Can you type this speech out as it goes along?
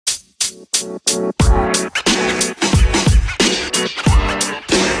Hey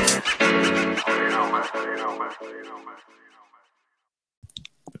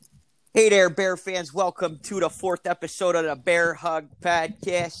there, Bear fans. Welcome to the fourth episode of the Bear Hug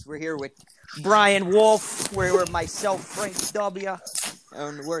Podcast. We're here with Brian Wolf. We're here with myself, Frank W.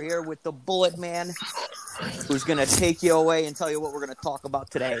 And we're here with the Bullet Man, who's going to take you away and tell you what we're going to talk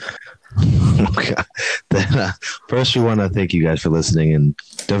about today. Okay. First, we want to thank you guys for listening. And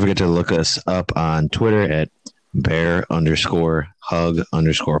don't forget to look us up on Twitter at bear_hug_pod.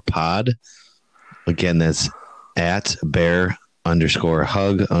 Again, that's at bear_hug_pod.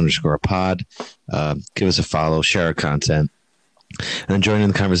 Give us a follow, share our content, and join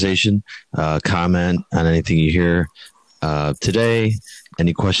in the conversation. Comment on anything you hear today,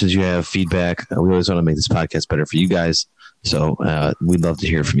 any questions you have, feedback. We always want to make this podcast better for you guys, so we'd love to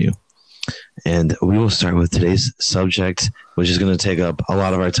hear from you. And we will start with today's subject, which is going to take up a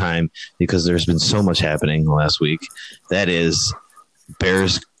lot of our time because there's been so much happening last week. That is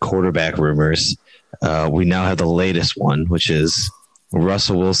Bears quarterback rumors. We now have the latest one, which is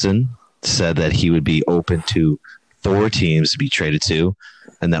Russell Wilson said that he would be open to 4 teams to be traded to,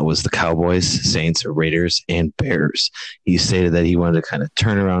 and that was the Cowboys, Saints, Raiders, and Bears. He stated that he wanted to kind of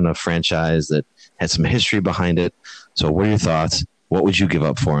turn around a franchise that had some history behind it. So what are your thoughts? What would you give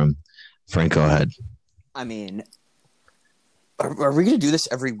up for him? Frank, go ahead. I mean, are we going to do this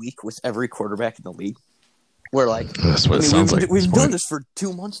every week with every quarterback in the league? We're like, that's what it sounds like. We've done this for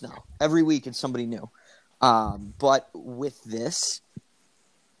 2 months now. Every week it's somebody new. But with this,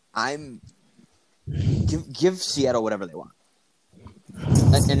 give Seattle whatever they want.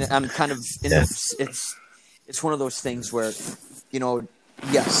 And I'm kind of it's one of those things where,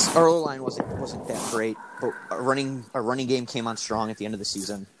 yes, our O-line wasn't that great, but our running game came on strong at the end of the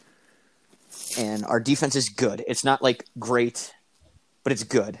season. And our defense is good. It's not like great, but it's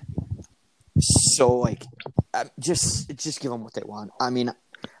good. So just give them what they want. I mean,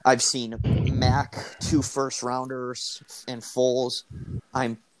 I've seen Mac, 2 first-rounders, and Foles.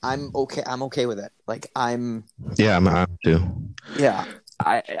 I'm okay. I'm okay with it. I'm too. Yeah,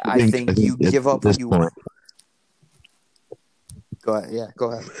 I think you give up what you want. Go ahead. Yeah,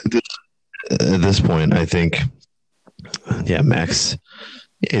 go ahead. At this point, I think, Max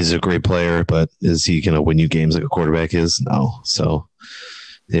is a great player, but is he going to win you games like a quarterback is? No. So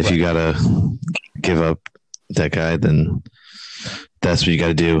if you got to give up that guy, then that's what you got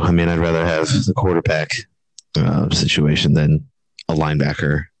to do. I mean, I'd rather have the quarterback situation than a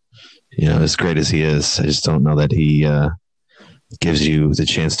linebacker. As great as he is, I just don't know that he gives you the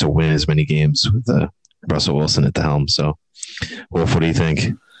chance to win as many games with Russell Wilson at the helm. So, Wolf, what do you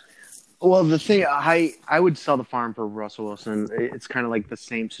think? Well, the thing, I would sell the farm for Russell Wilson. It's kind of like the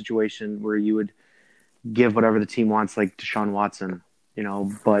same situation where you would give whatever the team wants, like Deshaun Watson,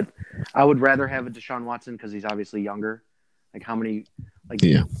 But I would rather have a Deshaun Watson because he's obviously younger. Tom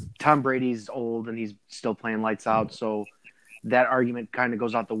Brady's old and he's still playing lights out, so that argument kind of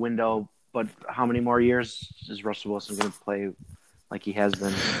goes out the window. But how many more years is Russell Wilson going to play like he has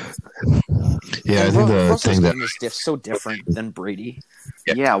been? Yeah, I think Russell's game is so different than Brady.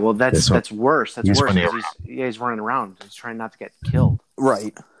 Yeah, well, that's worse. That's worse. He's running around. He's trying not to get killed.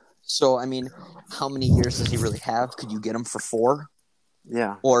 Right. So, I mean, how many years does he really have? Could you get him for 4?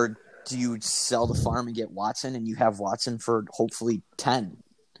 Yeah. Or do you sell the farm and get Watson, and you have Watson for hopefully 10?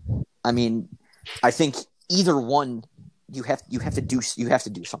 I mean, I think either one you have to do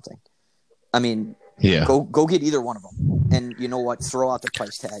something. I mean, go get either one of them, and you know what? Throw out the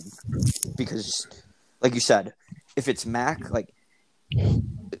price tag because, like you said, if it's Mac,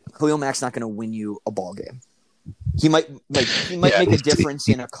 Khalil Mack's not going to win you a ball game. He might make a difference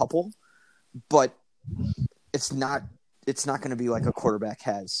in a couple, but it's not going to be like a quarterback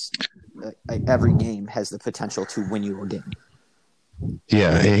has. Every game has the potential to win you a game.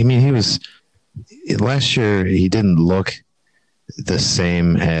 Yeah, I mean, last year he didn't look the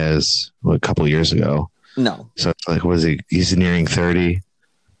same as a couple years ago. No. So it's what is he? He's nearing 30.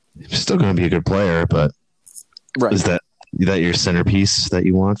 He's still going to be a good player, but is that your centerpiece that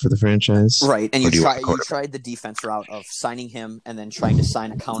you want for the franchise? Right, and you tried the defense route of signing him and then trying to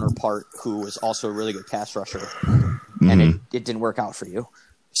sign a counterpart who was also a really good pass rusher, and it didn't work out for you.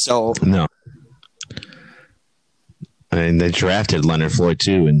 So no. I mean, they drafted Leonard Floyd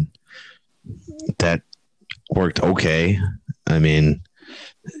too, and that worked okay. I mean,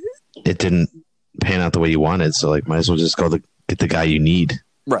 it didn't pan out the way you wanted, so might as well just get the guy you need.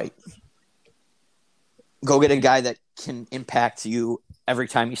 Right. Go get a guy that can impact you every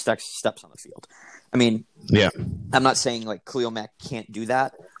time he steps on the field. I mean, yeah. I'm not saying Khalil Mack can't do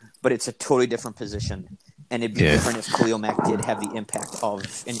that, but it's a totally different position. And it'd be different if Khalil Mack did have the impact of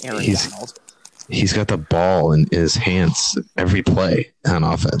an Aaron Donald. He's got the ball in his hands every play on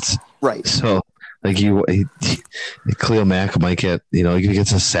offense. Right. So, like, Khalil Mack might get, he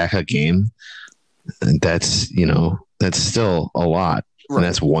gets a sack a game. And that's still a lot. Right. And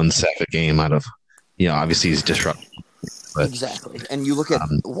that's one sack a game out of, obviously he's disruptive. But, exactly. And you look at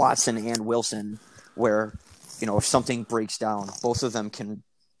Watson and Wilson, where, if something breaks down, both of them can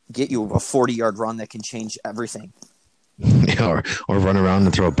get you a 40-yard run that can change everything. Or run around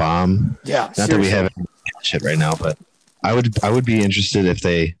and throw a bomb. Yeah, not seriously. That we have shit right now, but I would be interested if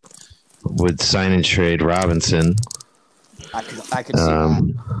they would sign and trade Robinson. I could see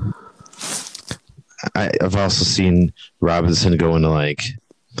that. I've also seen Robinson go into, like,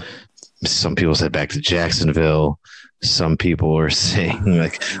 some people said back to Jacksonville. Some people are saying,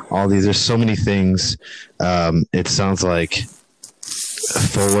 like, all these. There's so many things. It sounds like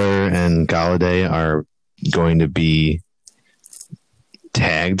Fuller and Golladay are going to be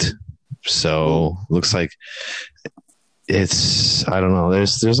tagged, so looks like it's, I don't know,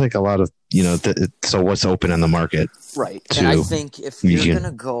 there's like a lot of, so what's open on the market, right? And I think if you're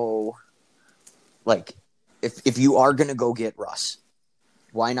gonna go, like, if you are gonna go get Russ,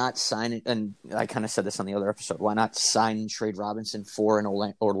 why not sign it? And I kind of said this on the other episode, why not sign and trade Robinson for an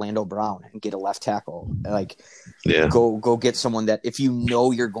Orlando Brown and get a left tackle? Like, go get someone that, if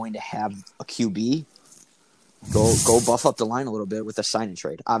you're going to have a QB, Go buff up the line a little bit with a sign and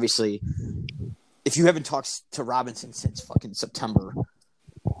trade. Obviously, if you haven't talked to Robinson since fucking September,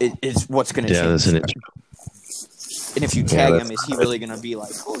 it's what's going to change. That's an and if you tag him, is he really going to be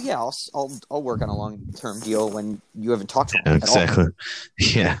like, oh yeah, I'll work on a long term deal when you haven't talked to him exactly. at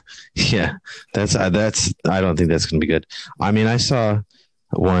all? Yeah. That's. I don't think that's going to be good. I mean, I saw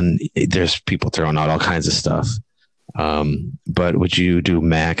one. There's people throwing out all kinds of stuff. But would you do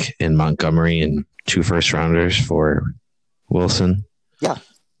Mack and Montgomery and 2 first rounders for Wilson? Yeah,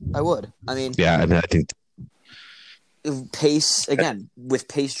 I would. I mean, I think Pace, again, with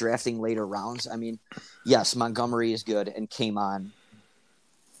Pace drafting later rounds, I mean, yes, Montgomery is good and came on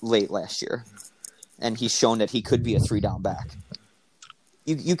late last year, and he's shown that he could be a 3-down back.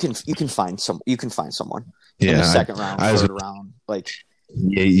 You can find someone in the second round, third round, like,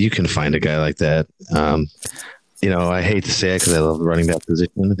 yeah, you can find a guy like that. I hate to say it because I love the running back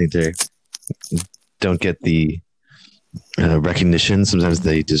position. I think they don't get the recognition sometimes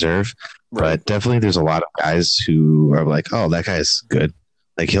they deserve. Right. But definitely there's a lot of guys who are like, oh, that guy's good.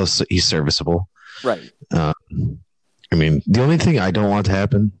 Like, he's serviceable. Right. I mean, the only thing I don't want to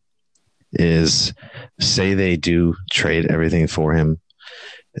happen is, say they do trade everything for him.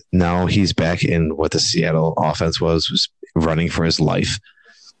 Now he's back in what the Seattle offense was running for his life.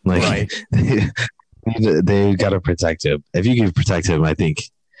 Like, right. They got to protect him. If you can protect him, I think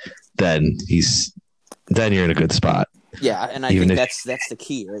then you're in a good spot. Yeah, and I think that's the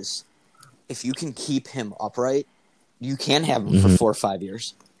key is, if you can keep him upright, you can have him for 4 or 5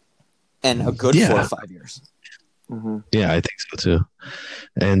 years, and a good 4 or 5 years. Mm-hmm. Yeah, I think so too.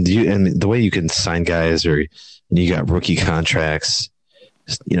 And the way you can sign guys, or you got rookie contracts,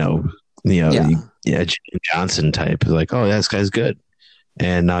 Johnson type, like, oh yeah, this guy's good,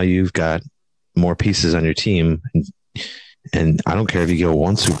 and now you've got more pieces on your team, and I don't care if you get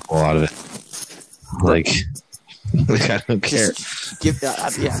 1 Super Bowl out of it. Like I don't care.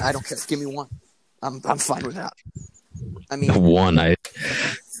 I don't care. Give me 1. I'm fine with that. I mean, 1.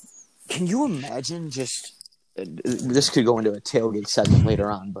 Can you imagine just? This could go into a tailgate segment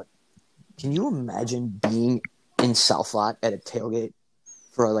later on, but can you imagine being in South Lot at a tailgate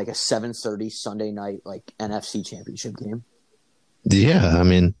for like a 7:30 Sunday night, like, NFC Championship game? Yeah, I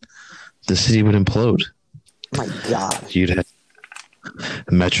mean, the city would implode. My God. You'd have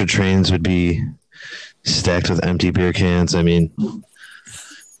Metro trains would be stacked with empty beer cans. I mean,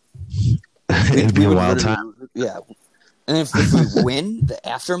 it'd be a wild time. Yeah. And if we win the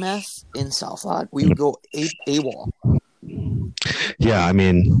aftermath in South Lot, we would go AWOL. Yeah, I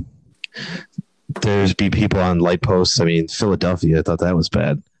mean, there's be people on light posts. I mean, Philadelphia, I thought that was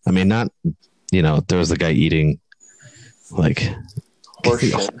bad. I mean, not, there was the guy eating, like, horse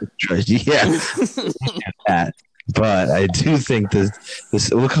shit. Yeah. That. But I do think this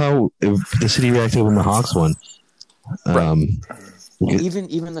look how the city reacted when the Hawks won. Right.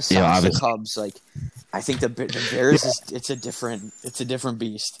 Even the Sox and Cubs, like, I think the Bears it's a different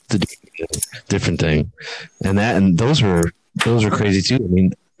beast. It's a different thing, and those were crazy too. I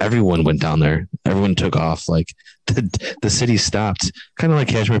mean, everyone went down there. Everyone took off. Like, the city stopped, kind of like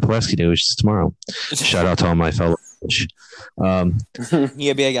Kashmir Pulaski Day, which is tomorrow. Shout out to all my fellow.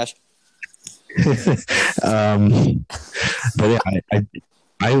 Yeah, be gosh. But yeah,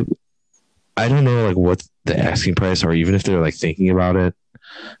 I don't know like what the asking price, or even if they're like thinking about it.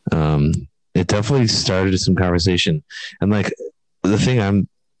 Um, it definitely started some conversation, and like the thing I'm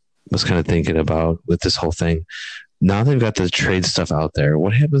was kind of thinking about with this whole thing. Now they've got the trade stuff out there.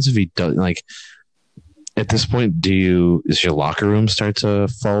 What happens if he does like? At this point, is your locker room start to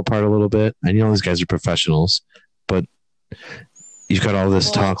fall apart a little bit? I know these guys are professionals, but you've got all this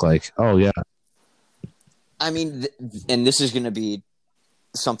talk like, oh yeah, I mean, and this is going to be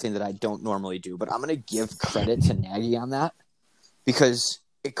something that I don't normally do, but I'm going to give credit to Nagy on that because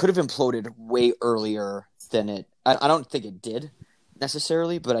it could have imploded way earlier than it. I don't think it did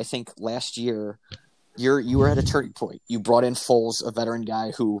necessarily, but I think last year you were at a turning point. You brought in Foles, a veteran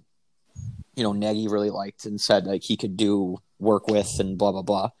guy who, Nagy really liked and said like he could do work with and blah blah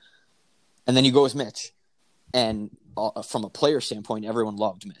blah, and then you go with Mitch, and from a player standpoint, everyone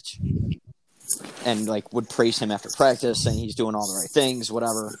loved Mitch. And like would praise him after practice, saying he's doing all the right things,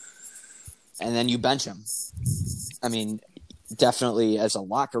 whatever. And then you bench him. I mean, definitely as a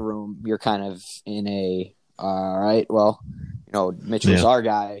locker room, you're kind of in a all right. Well, Mitch was our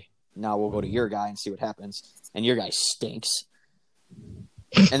guy. Now we'll go to your guy and see what happens. And your guy stinks.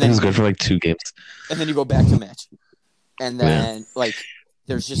 And then he's good for like 2 games. And then you go back to Mitch. And then like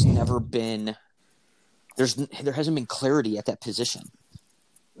there's just never been there hasn't been clarity at that position.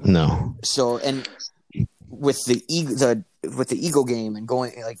 No. So and with the Eagle game and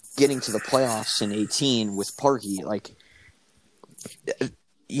getting to the playoffs in 2018 with Parkey,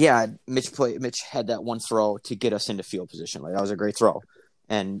 Mitch had that one throw to get us into field position. Like that was a great throw,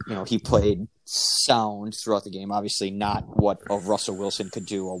 and he played sound throughout the game. Obviously, not what a Russell Wilson could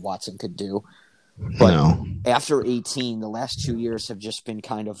do, or Watson could do. But after 2018, the last 2 years have just been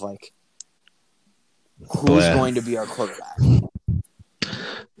kind of like, who's going to be our quarterback?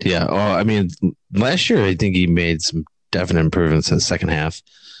 Yeah. Oh, I mean, last year I think he made some definite improvements in the second half.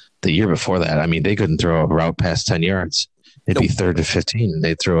 The year before that, I mean, they couldn't throw a route past 10 yards. It'd be 3rd and 15.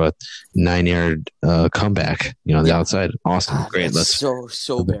 They'd throw a 9-yard comeback, on the outside. Awesome. Great. That's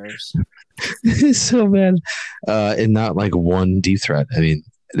so Bears. It's so bad. And not like one deep threat. I mean,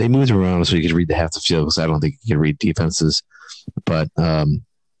 they moved around so you could read the half the field because I don't think you could read defenses. But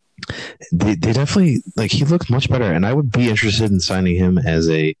they definitely he looked much better, and I would be interested in signing him as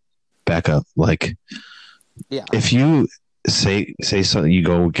a backup. Like, if you say something, you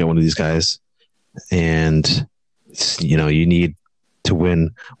go get one of these guys, and you need to win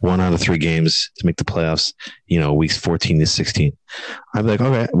 1 out of 3 games to make the playoffs. Weeks 14 to 16. I'd be like,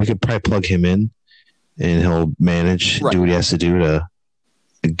 okay, we could probably plug him in, and he'll manage, do what he has to do to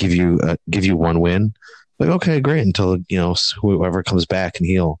give you 1 win. Like, okay, great. Until whoever comes back and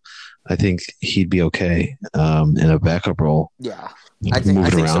heal, I think he'd be okay in a backup role. Yeah, I think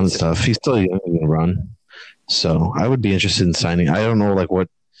moving around and stuff. He's still young to run, so I would be interested in signing. I don't know what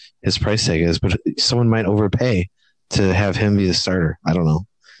his price tag is, but someone might overpay to have him be the starter. I don't know.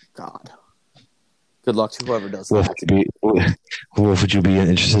 God, good luck to whoever does that. Wolf, would you be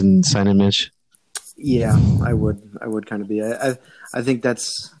interested in signing Mitch? Yeah, I would. I would kind of be. I think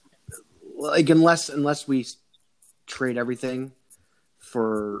that's. Unless we trade everything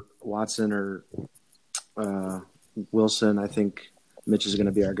for Watson or Wilson, I think Mitch is going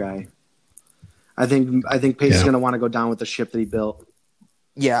to be our guy. I think Pace is going to want to go down with the ship that he built.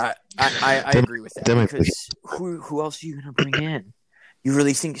 Yeah, I agree with that. Because who else are you going to bring in? You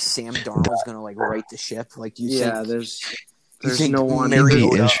really think Sam Darnold is going to right the ship? Do you think? There's no one.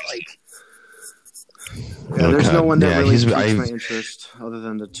 Mariota, there's no one that really piques my interest other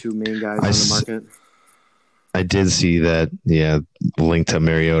than the 2 main guys on the market. I did see that, link to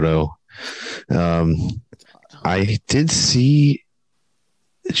Mariota. I did see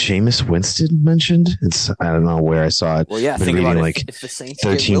Jameis Winston mentioned. I don't know where I saw it. Well, yeah, I've been reading if the Saints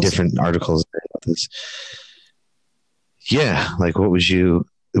 13 different articles about this. Yeah, what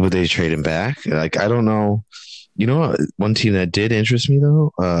would they trade him back? I don't know. One team that did interest me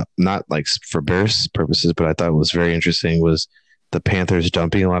though, not for Bears purposes, but I thought was very interesting was the Panthers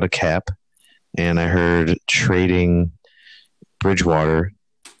dumping a lot of cap, and I heard trading Bridgewater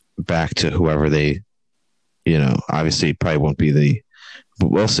back to whoever they, obviously it probably won't be the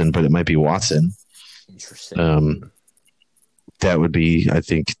Wilson, but it might be Watson. Interesting. That would be, I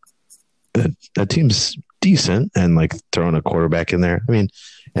think, that team's decent, and throwing a quarterback in there. I mean,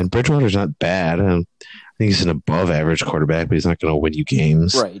 and Bridgewater's not bad. I think he's an above-average quarterback, but he's not going to win you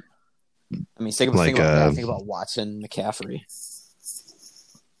games. Right. I mean, think about Watson, McCaffrey.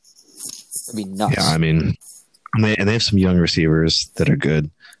 That'd be nuts. Yeah, I mean, and they have some young receivers that are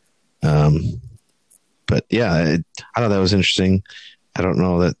good. But yeah, I thought that was interesting. I don't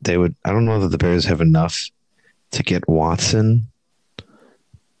know that the Bears have enough to get Watson.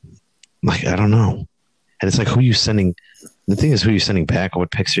 Like, I don't know. And it's like, who are you sending? The thing is, who are you sending back?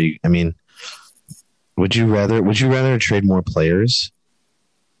 What picks are you? I mean, would you rather trade more players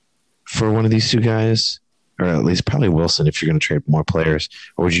for one of these two guys, or at least probably Wilson if you're going to trade more players,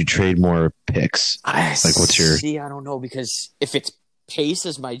 or would you trade more picks? Like, what's your? See, I don't know, because if it's Pace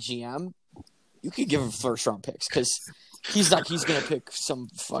as my GM, you could give him first round picks, because he's gonna pick some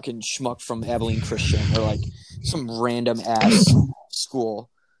fucking schmuck from Abilene Christian or like some random ass school.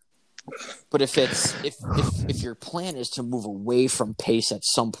 But if your plan is to move away from Pace at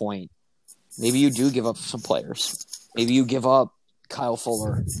some point, maybe you do give up some players. Maybe you give up Kyle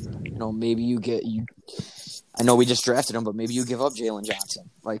Fuller. Maybe you get you. I know we just drafted him, but maybe you give up Jalen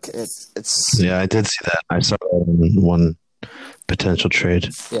Johnson. Like it's. Yeah, I did see that. I saw that in one potential trade.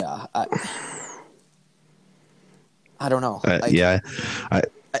 Yeah, I don't know.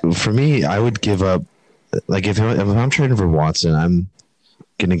 For me, I would give up. Like if I'm trading for Watson, I'm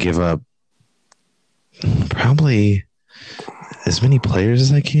gonna give up probably as many players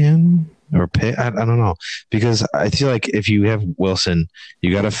as I can, or pay. I don't know, because I feel like if you have Wilson,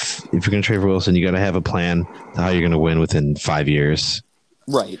 you gotta. If you're gonna trade for Wilson, you gotta have a plan to how you're gonna win within 5 years.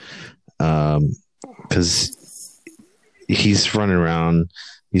 Right. Because he's running around.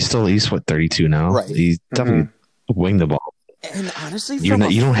 He's what, 32 now. Right. He's definitely wing the ball. And honestly, you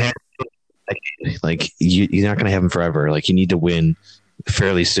don't have you're not gonna have him forever. Like, you need to win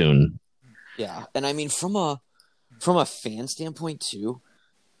fairly soon. Yeah, and I mean from a fan standpoint too,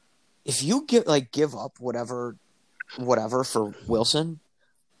 if you give up whatever for Wilson,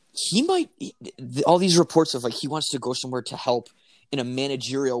 he might. All these reports of like he wants to go somewhere to help in a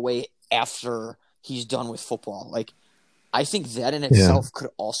managerial way after he's done with football. Like, I think that in itself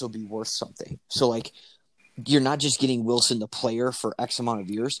could also be worth something. So like, you're not just getting Wilson the player for X amount of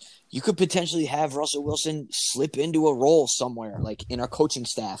years. You could potentially have Russell Wilson slip into a role somewhere, like in our coaching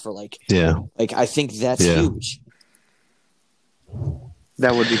staff, or like I think that's huge.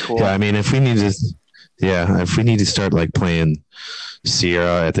 That would be cool. Yeah, I mean, if we need to start like playing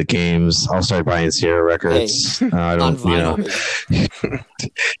Sierra at the games, I'll start buying Sierra records. Hey, I don't,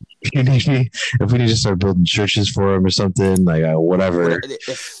 if we need to start building churches for him or something, like whatever.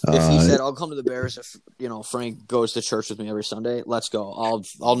 If he said, "I'll come to the Bears if Frank goes to church with me every Sunday," let's go.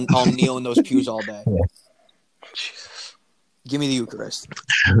 I'll kneel in those pews all day. Jesus. Give me the Eucharist.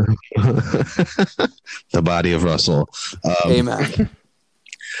 The body of Russell. Amen.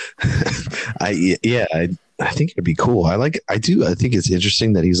 I think it'd be cool. I think it's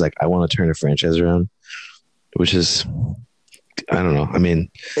interesting that he's like, I want to turn a franchise around, which is, I don't know. I mean,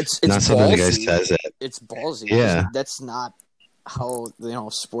 it's not something the guy says that. It's ballsy. Yeah. That's not how,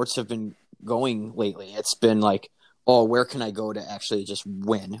 sports have been going lately. It's been like, oh, where can I go to actually just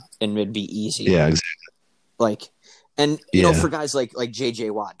win? And it'd be easy. Yeah, exactly. Like, and, for guys like J.J.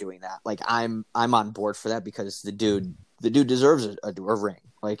 Watt doing that, like, I'm on board for that, because the dude deserves a ring.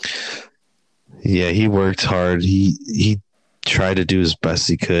 Like, yeah, he worked hard. He tried to do as best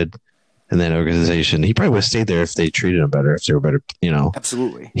he could in that organization. He probably would have stayed there if they treated him better, if they were better,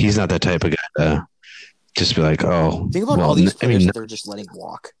 Absolutely. He's not that type of guy to just be like, oh. Think about all these players that they're just letting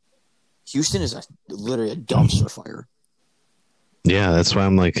walk. Houston is literally a dumpster fire. Yeah, that's why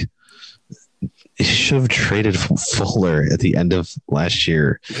I'm like, he should have traded Fuller at the end of last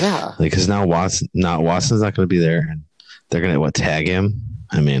year. Yeah. Because now Watson's not going to be there, and they're going to tag him.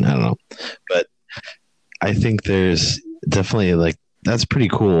 I mean, I don't know, but I think there's definitely like, that's pretty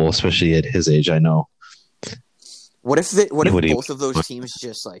cool, especially at his age. I know. What if both of those teams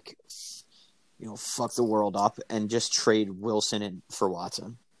just like, fuck the world up and just trade Wilson in for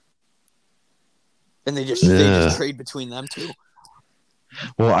Watson, and they just trade between them two?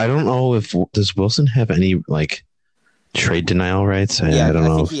 Well, I don't know does Wilson have any like trade denial rights? I don't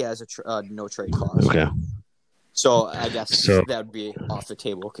know. I think he has a no trade clause. Okay. So I guess that would be off the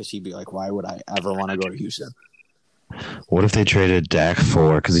table, because he'd be like, why would I ever want to go to Houston? What if they traded Dak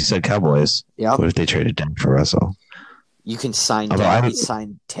for, because he said Cowboys. Yeah. What if they traded Dak for Russell? You can sign Dak,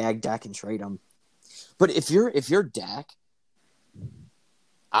 tag Dak and trade him. But if you're Dak,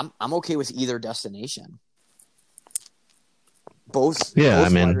 I'm okay with either destination. Both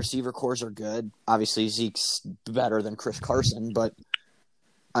wide receiver cores are good. Obviously, Zeke's better than Chris Carson, but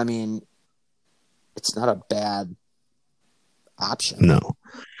I mean, it's not a bad option. No.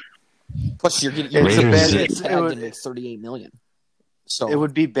 Plus, you're getting tagged and make $38 million. So it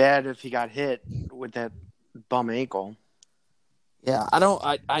would be bad if he got hit with that bum ankle. Yeah,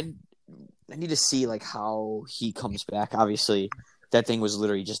 I need to see like how he comes back. Obviously, that thing was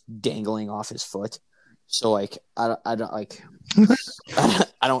literally just dangling off his foot. So like I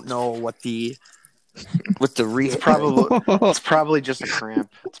don't know what the with the It's probably just a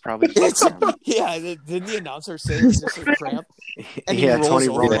cramp. It's probably just a cramp. Yeah, didn't the announcer say it's just a cramp? And he Yeah, rolls Tony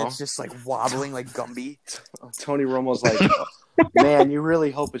over and Romo. it's just like wobbling like Gumby. Tony Romo's like, man, you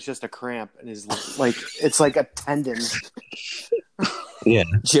really hope it's just a cramp, and he's like, it's like a tendon. Yeah.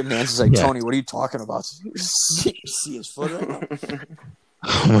 Jim Nance is like, Yeah. Tony, what are you talking about? See his foot right now?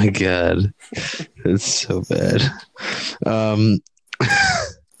 Oh my god, it's so bad.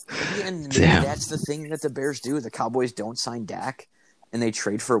 And maybe Damn. that's the thing that the Bears do. The Cowboys don't sign Dak, and they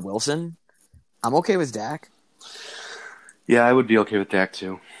trade for Wilson. I'm okay with Dak, Yeah, I would be okay with Dak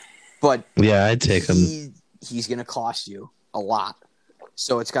too. but Yeah, I'd take him. he's going to cost you a lot.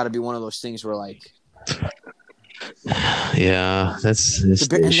 So it's got to be one of those things where, like, Yeah, that's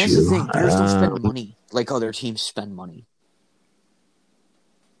the and issue. that's the thing. Bears don't spend money like other teams spend money.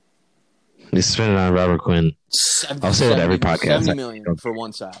 They spend it on Robert Quinn. I'll say it every podcast. $70 million for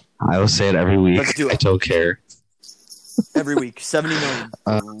one side. I will say it every week. Let's do it. I don't care. Every week, $70 million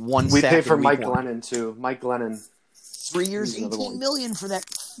for one We sack pay in for week Mike one. Glennon too. Mike Glennon. 3 years, He's another $18 one. million for that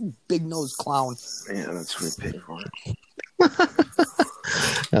big nose clown. Yeah, that's what we paid for.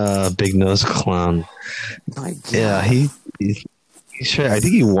 Big nose clown. My God. Yeah, he sure. I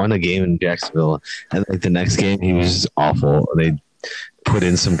think he won a game in Jacksonville, and like the next game, he was just awful. They put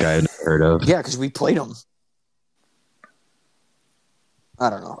in some guy I've never heard of. Yeah, because we played him. I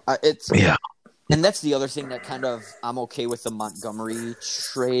don't know. Yeah. And that's the other thing that kind of I'm okay with the Montgomery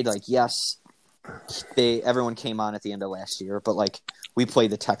trade. Like, yes, everyone came on at the end of last year, but like we played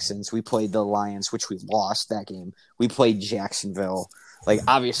the Texans, we played the Lions, which we lost that game. We played Jacksonville. Like,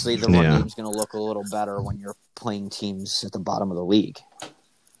 obviously, the run game's going to look a little better when you're playing teams at the bottom of the league.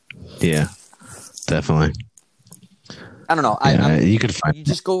 Yeah, definitely. I don't know. Yeah, you could find. You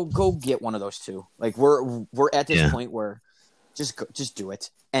just go get one of those two. Like we're at this point where just do it.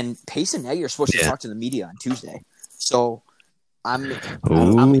 And Pace and Nagy are supposed to talk to the media on Tuesday, so I'm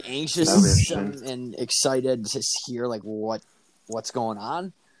anxious and excited to hear like what's going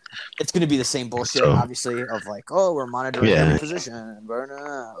on. It's going to be the same bullshit, obviously, of like, oh, we're monitoring every position,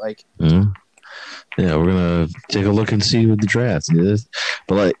 like. Mm-hmm. Yeah, we're gonna take a look and see what the draft is.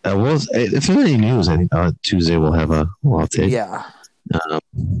 But like, if there's any news, I think Tuesday we'll have take. Yeah.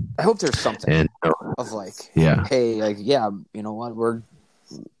 I hope there's something And of like, yeah, hey, like, yeah, you know what,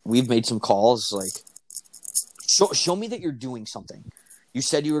 we've made some calls. Like, show me that you're doing something. You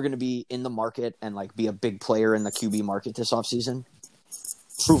said you were going to be in the market and like be a big player in the QB market this offseason.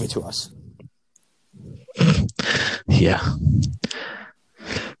 Prove it to us. Yeah.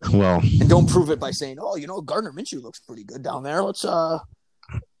 Well, and don't prove it by saying, "Oh, you know, Gardner Minshew looks pretty good down there. Let's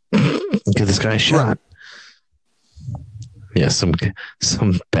give this guy a shot." Yeah, some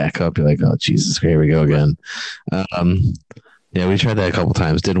backup. You're like, "Oh, Jesus, here we go again." Yeah, we tried that a couple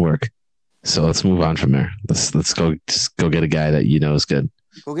times, didn't work. So let's move on from there. Let's go get a guy that you know is good.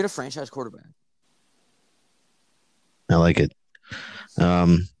 Go get a franchise quarterback. I like it.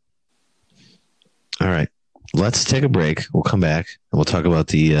 All right. Let's take a break. We'll come back and we'll talk about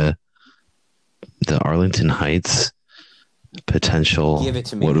the Arlington Heights potential. Give it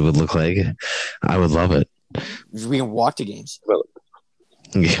to me. What it would look like. I would love it. We can walk to games.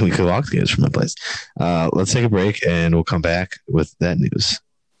 We could walk the games from my place. Let's take a break and we'll come back with that news.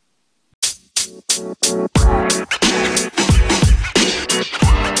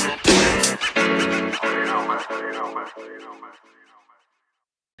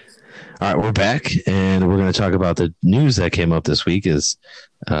 All right, we're back, and we're going to talk about the news that came up this week. Is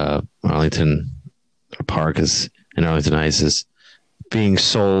Arlington Park in Arlington Heights is being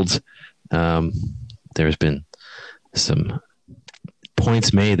sold. There's been some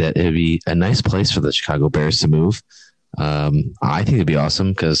points made that it'd be a nice place for the Chicago Bears to move. I think it'd be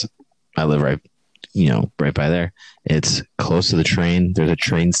awesome because I live right by there. It's close to the train. There's a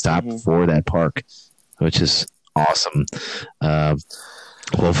train stop for that park, which is awesome.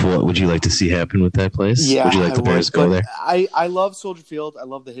 Wolf, what would you like to see happen with that place? Yeah, would you like the Bears to go there? I love Soldier Field. I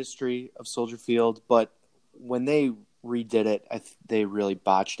love the history of Soldier Field, but when they redid it, they really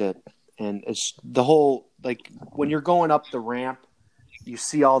botched it. And it's the whole, like, when you're going up the ramp, you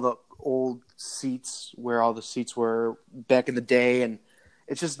see all the old seats where all the seats were back in the day, and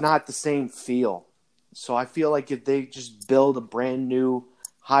it's just not the same feel. So I feel like if they just build a brand new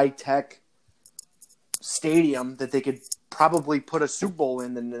high-tech stadium that they could probably put a Super Bowl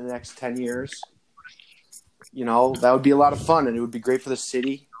in the next 10 years, that would be a lot of fun, and it would be great for the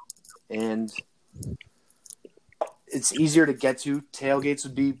city. And it's easier to get to. Tailgates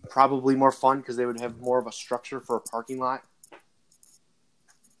would be probably more fun because they would have more of a structure for a parking lot.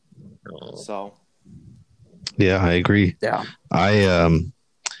 So, yeah, I agree. Yeah,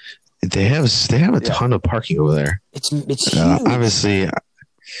 They have a ton of parking over there. It's huge. Obviously,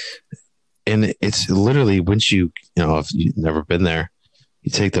 and it's literally once if you've never been there,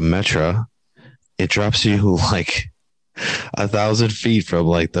 you take the metro, it drops you like 1,000 feet from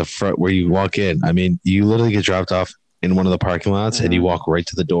like the front where you walk in. I mean, you literally get dropped off in one of the parking lots and you walk right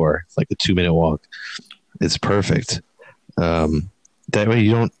to the door. It's like a 2-minute walk. It's perfect. That way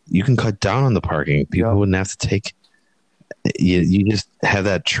you can cut down on the parking. People wouldn't have to take. You just have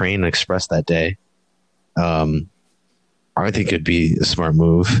that train express that day. I think it'd be a smart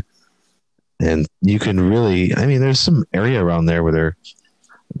move. And you can really, I mean, there's some area around there where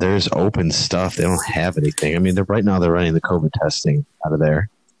there's open stuff. They don't have anything. I mean, right now they're running the COVID testing out of there.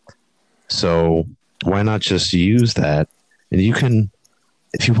 So why not just use that? And you can,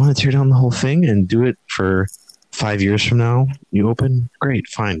 if you want to tear down the whole thing and do it for 5 years from now, you open, great,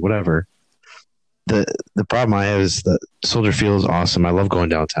 fine, whatever. The problem I have is that Soldier Field is awesome. I love going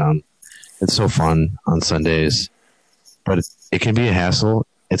downtown. It's so fun on Sundays, but it can be a hassle.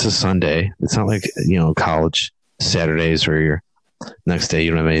 It's a Sunday. It's not like, college Saturdays where you're next day you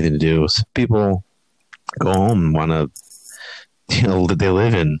don't have anything to do. So people go home and want to, they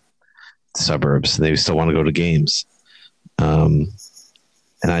live in suburbs. They still want to go to games. And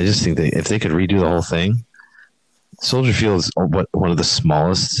I just think that if they could redo the whole thing, Soldier Field is one of the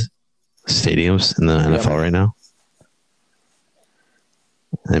smallest stadiums in the NFL right now.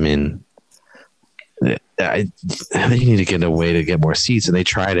 I mean, I think you need to get a way to get more seats, and they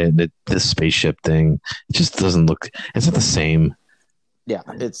tried it. And this spaceship thing, it just doesn't look. It's not the same. Yeah,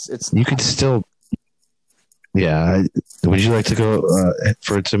 it's. You could still. Yeah, would you like to go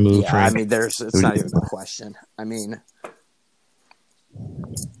for it to move? Yeah, I mean, it's not even a question. I mean,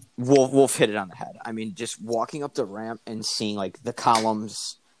 Wolf hit it on the head. I mean, just walking up the ramp and seeing like the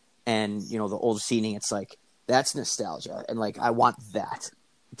columns and the old seating, it's like that's nostalgia, and like I want that.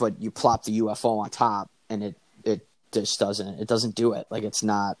 But you plop the UFO on top, and it just doesn't. It doesn't do it. Like it's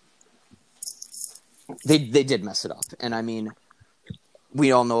not. They did mess it up, and I mean,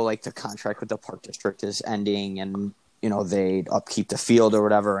 we all know like the contract with the park district is ending, and they upkeep the field or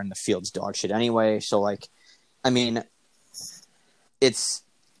whatever, and the field's dog shit anyway. So like, I mean, it's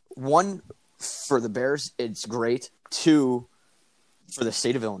one for the Bears. It's great. Two, for the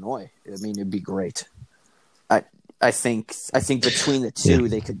state of Illinois. I mean, it'd be great. I think between the two,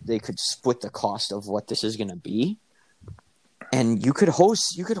 they could split the cost of what this is going to be, and you could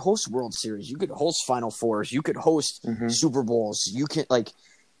host World Series, you could host Final Fours, you could host Super Bowls, you can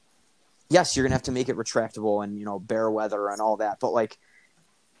yes, you're going to have to make it retractable and bear weather and all that, but like,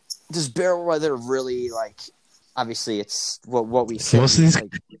 does bear weather really Obviously, it's what we say. Most of these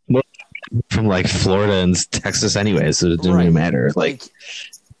from like Florida and Texas anyway, so it doesn't really matter. Like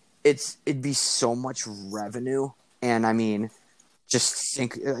it'd be so much revenue. And I mean, just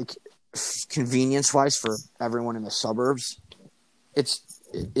think like convenience wise for everyone in the suburbs,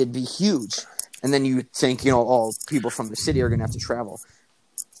 it'd be huge. And then you think, all people from the city are going to have to travel.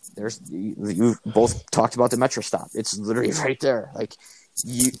 You both talked about the Metro stop. It's literally right there. Like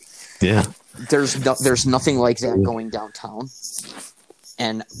there's nothing like that going downtown.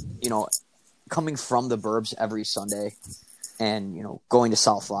 And, coming from the burbs every Sunday, and, going to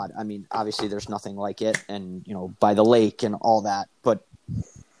South Lot, I mean, obviously there's nothing like it, and, by the lake and all that. But,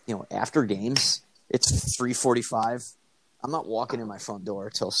 after games, it's 3:45. I'm not walking in my front door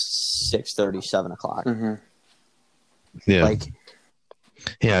till 6:30, 7 o'clock. Mm-hmm. Yeah.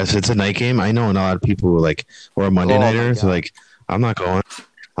 Yeah, if it's a night game, I know a lot of people or a Monday nighter, they're like, I'm not going.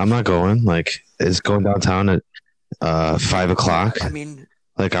 Like, it's going downtown at 5 o'clock. I mean,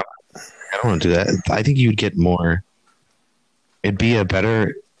 I don't want to do that. I think you'd get more. It'd be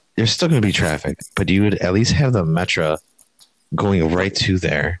there's still going to be traffic, but you would at least have the Metro going right to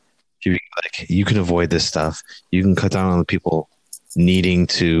there. You can avoid this stuff. You can cut down on the people needing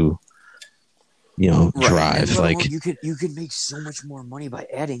to, drive. You could make so much more money by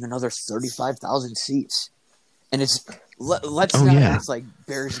adding another 35,000 seats. And let's not act like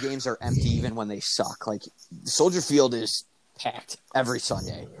Bears games are empty even when they suck. Like Soldier Field is packed every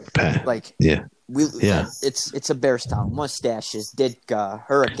Sunday. It's a Bears town. Mustaches, Ditka,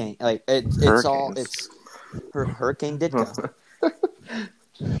 Hurricane. It's Hurricane Ditka.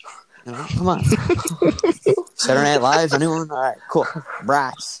 Come on. Saturday Night Live, anyone? All right, cool.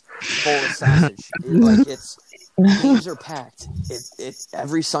 Brats, bowl of sausage. Games are packed.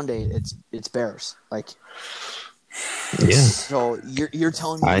 Every Sunday it's Bears. So you're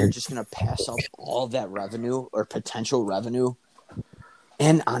telling me you're just gonna pass up all that revenue or potential revenue?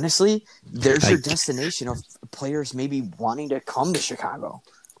 And honestly, there's your destination of players maybe wanting to come to Chicago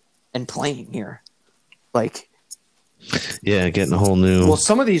and playing here. Yeah, getting a whole new. Well,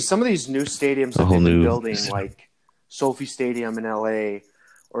 some of these new stadiums that whole they've been new- building, like Sophie Stadium in LA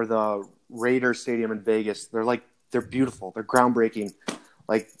or the Raiders Stadium in Vegas, they're beautiful. They're groundbreaking.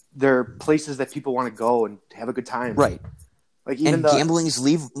 Like they're places that people want to go and have a good time. Right. Like even And gambling's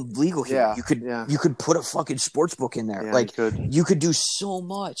legal here. Yeah, You could put a fucking sports book in there. Yeah, like you could do so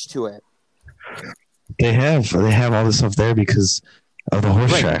much to it. They have all this stuff there because of the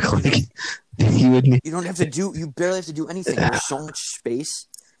horse track. Like You don't have to do. You barely have to do anything. There's so much space,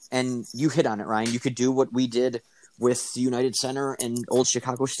 and you hit on it, Ryan. You could do what we did with the United Center and Old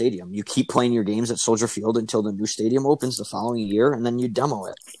Chicago Stadium. You keep playing your games at Soldier Field until the new stadium opens the following year, and then you demo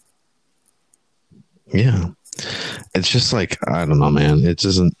it. Yeah, it's just like I don't know, man. It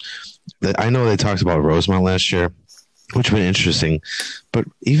doesn't. I know they talked about Rosemont last year, which would be interesting, but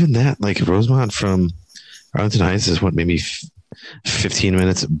even that, like Rosemont from Arlington Heights, is what maybe 15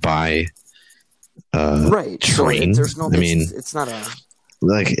 minutes by. Right. Train. So there's no. It's not a.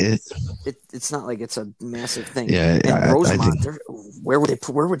 Like it. It's not like it's a massive thing. Yeah, and Rosemont, think, where would they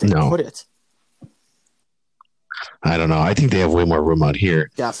put it? I don't know. I think they have way more room out here.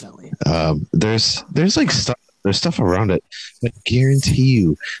 Definitely. There's like stuff. There's stuff around it. I guarantee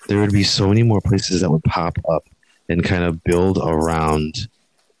you, there would be so many more places that would pop up and kind of build around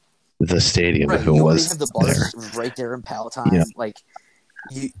the stadium if it was have the bars right there in Palatine. Yeah. Like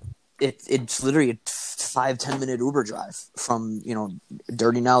it's literally a 5-10 minute Uber drive from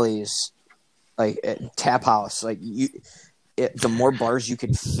Dirty Nelly's, like Tap House. Like the more bars you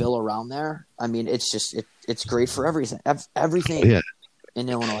can fill around there, I mean, it's just it's great for everything. Everything in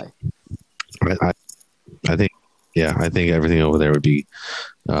Illinois. I think everything over there would be,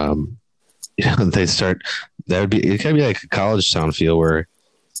 they start. That would be. It could be like a college town feel where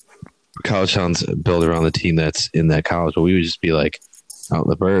college towns build around the team that's in that college, but we would just be like out in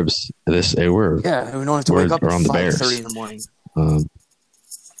the burbs. We don't have to wake up at 5:30 in the morning.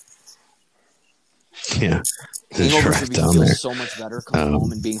 Yeah, hangovers would feel so much better coming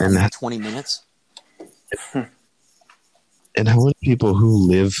home and being home for 20 minutes. And how many people who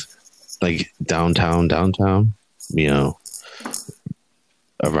live like downtown,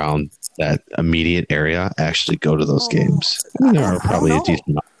 around that immediate area actually go to those games? I mean, there are probably a decent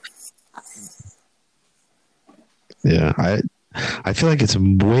amount. Yeah, I feel like it's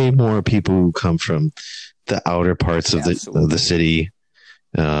way more people who come from the outer parts of the city.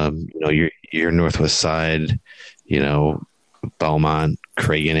 Your northwest side, Belmont,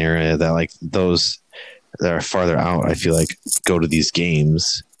 Cragen area, that like those that are farther out, I feel like go to these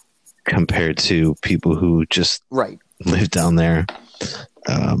games compared to people who just live down there.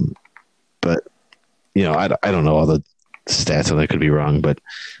 But I don't know all the stats, and I could be wrong, but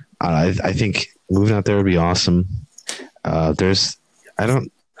I think moving out there would be awesome. How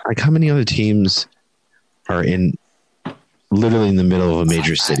many other teams are literally in the middle of a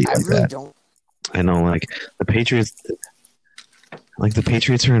major city like really that? Don't. I know, like the Patriots. Like the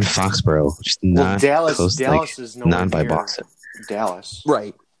Patriots are in Foxborough, which is not Dallas. close, Dallas is nowhere not by near Boston. Dallas,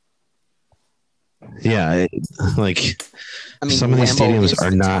 right? Yeah, I mean, some of these Lambeau stadiums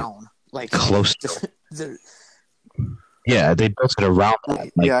are not close. Yeah, they built it around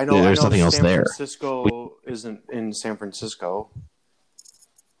that. Like, I know. There's nothing else there. San Francisco isn't in San Francisco.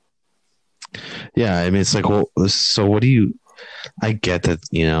 Yeah, I mean, it's like, well, so what do you? I get that,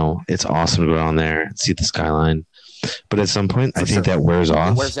 it's awesome to go down there and see the skyline, but at some point, I think that wears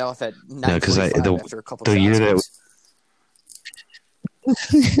off. It wears off at 9:45 after a couple the year that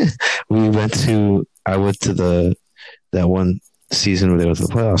I went to that one season where they went to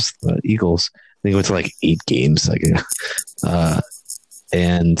the playoffs, the Eagles. I think it went to like 8 games,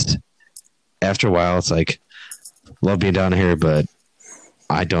 and after a while, it's like, love being down here, but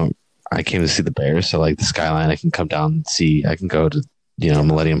I came to see the Bears, so like the skyline, I can come down and see. I can go to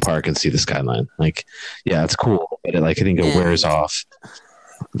Millennium Park and see the skyline. Like, yeah, it's cool, but I think it wears off.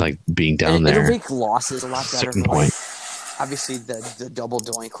 Like being down there, it'll make losses a lot better. Certain point. Obviously, the double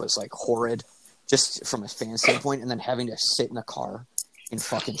doink was like horrid, just from a fan standpoint, and then having to sit in the car in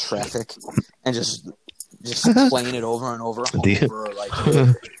fucking traffic and just playing it over and over.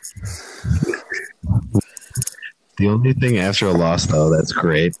 The only thing after a loss, though, that's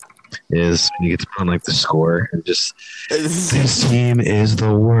great is when you get to put on like the score and just this team is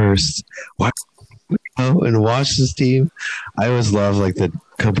the worst. What? And watch this team. I always love like the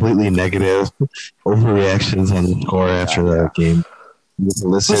completely negative overreactions on the score after the game. You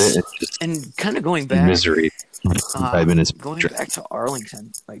can listen to it and kind of going back misery. 5 minutes. Going back to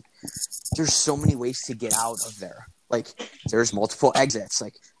Arlington, like there's so many ways to get out of there. Like there's multiple exits.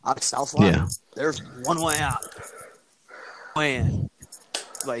 Like out of South Line, there's one way out, way in.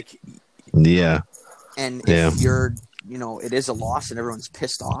 Like and if you're it is a loss and everyone's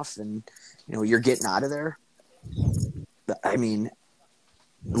pissed off and you're getting out of there. I mean,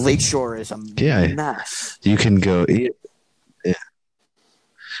 Lakeshore is a mess. You can go. Yeah.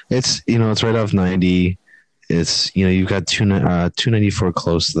 It's it's right off 90. It's you've got 294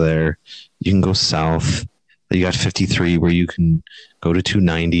 close there. You can go south. You got 53 where you can go to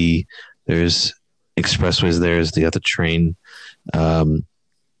 290. There's expressways there. You got the train.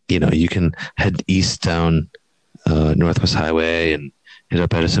 You can head east down Northwest Highway and hit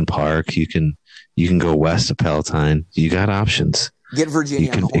up Edison Park. You can go west of Palatine. You got options. Get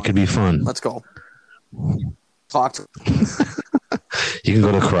Virginia. It could be fun. Let's go. Talk to. You can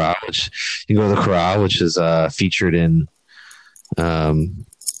go to Corral, which is featured in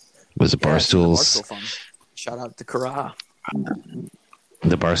was it Barstool's? Barstool Shout out to Corral.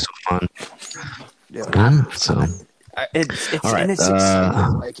 The Barstool Fun. Yeah. So it's all right. And it's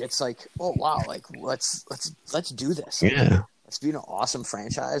exciting. Like it's like, oh wow, like let's do this. Yeah. Let's be an awesome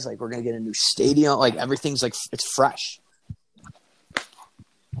franchise. Like we're gonna get a new stadium. Like everything's like it's fresh.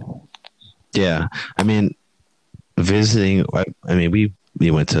 Yeah, I mean, visiting. I mean,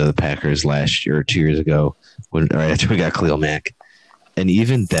 we went to the Packers last year or 2 years ago right after we got Khalil Mack, and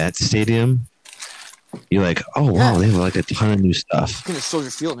even that stadium, you're like, oh wow, they have like a ton of new stuff. Looking at Soldier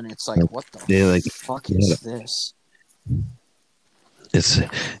Field, and it's like, what the fuck is this? It's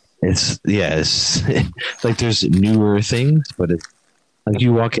like there's newer things, but it's like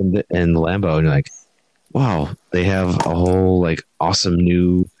you walk in Lambeau and you're like, wow, they have a whole like awesome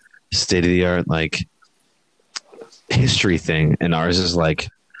new state of the art like history thing, and ours is like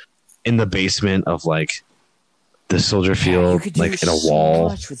in the basement of like the Soldier Field, like in a wall.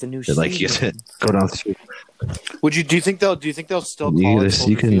 That, like you go down through. Do you think they'll still call it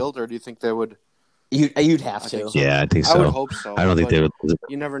Soldier Field, or do you think they would? You'd have to. Yeah, I think so. I would hope so. I don't think they would.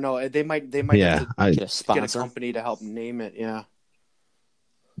 You never know. They might. Yeah, get a company to help name it. Yeah.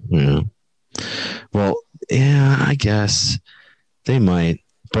 Yeah. Well, yeah, I guess they might,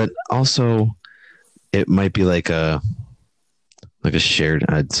 but also it might be like a shared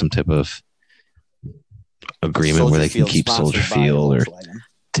some type of agreement where they can keep Soldier Field or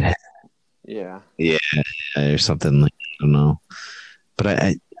or something like I don't know. But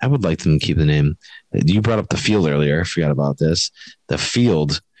I would like them to keep the name. You brought up the field earlier. I forgot about this. The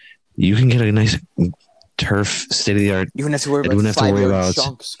field, you can get a nice turf, state of the art. You wouldn't have to worry about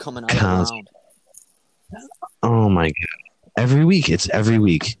chunks coming out of the ground. Oh my god! Every week,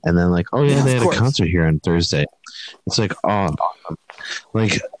 and then like, oh yeah, they had a concert here on Thursday. It's like, oh,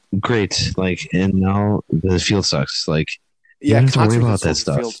 like great, like, and now the field sucks. Like, you don't have to worry about that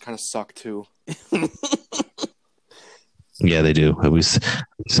stuff. Fields kind of suck too. Yeah, they do. We saw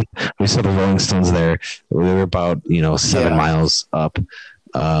the Rolling Stones there. We were about 7 miles up.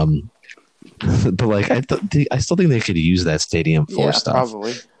 But like I still think they could use that stadium for stuff.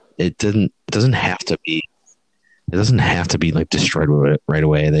 Probably. It doesn't have to be. It doesn't have to be like destroyed right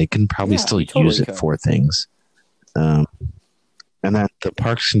away. They can probably still use it for things. And that the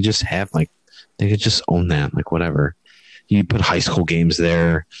parks can just have like they could just own that, like whatever. You put high school games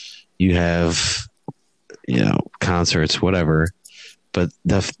there. You have concerts, whatever. But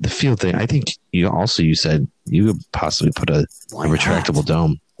the field thing, I think you said you could possibly put a retractable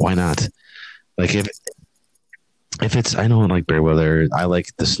dome. Why not? Like if it's, I know like bear weather, I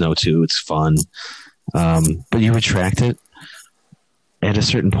like the snow too. It's fun. But you retract it at a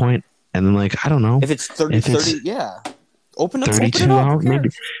certain point, and then like I don't know if it's 30, yeah, open up 32 out. Maybe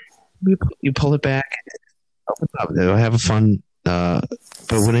you pull it back. Open up. They'll have a fun. But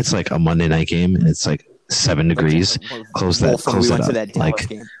when it's like a Monday night game and it's like 7 degrees, close that. Close that up. To that like,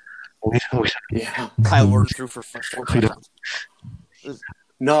 game. Kyle Orton threw for 4 touchdowns.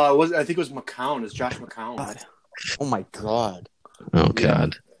 No, I think it was McCown. It's Josh McCown. God. Oh my god. Oh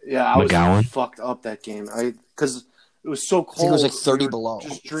god. Yeah, I was fucked up that game. Because it was so cold. It was like 30 below.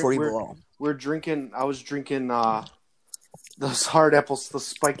 40 below. I was drinking those hard apples, the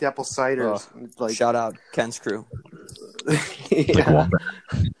spiked apple ciders. Like, shout out Ken's crew.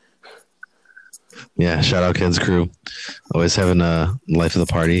 Yeah, shout out Ken's crew. Always having a life of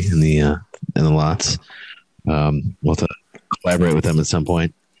the party in the lots. We'll have to collaborate with them at some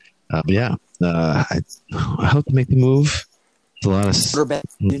point. But yeah, I hope to make the move. It's a lot of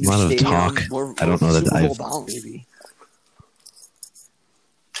talk. I don't know that I've.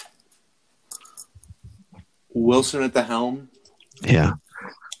 Wilson at the helm. Yeah.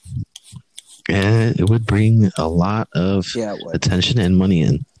 And it would bring a lot of attention and money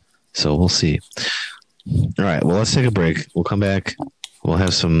in. So we'll see. All right. Well, let's take a break. We'll come back. We'll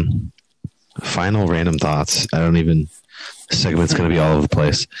have some final random thoughts. The segment's going to be all over the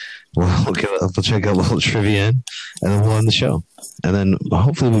place. we'll check out a little trivia in, and then we'll end the show. And then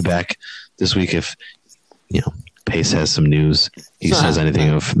hopefully we'll be back this week if Pace has some news. He says anything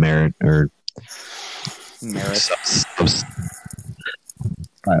of merit or Merit. All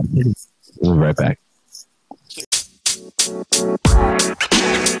right, we'll be right back.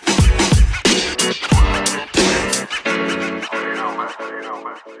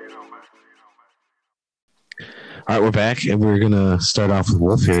 All right, we're back, and we're gonna start off with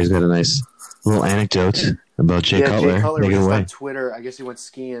Wolf here. He's got a nice little anecdote about Jay Cutler. Jay Cutler Take was it just away. on Twitter. I guess he went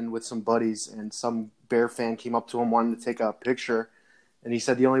skiing with some buddies, and some Bear fan came up to him, wanted to take a picture, and he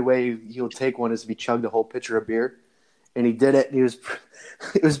said the only way he'll take one is if he chugged a whole pitcher of beer, and he did it. And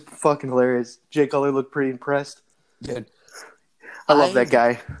it was fucking hilarious. Jay Cutler looked pretty impressed. Dude, I love that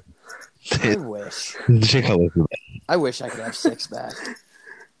guy. I wish. Jay Cutler. I wish I could have 6 back.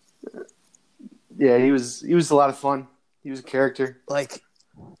 Yeah, he was a lot of fun. He was a character. Like,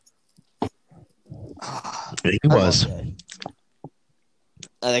 He was.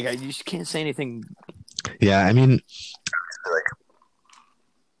 I just can't say anything. Yeah, I mean,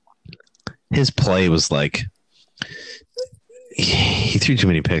 his play was like he threw too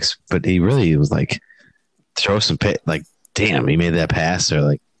many picks, but he really was like throw some pick. Like, damn, he made that pass, or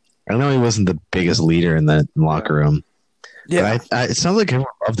like I know he wasn't the biggest leader in the locker room. Yeah, But it sounds like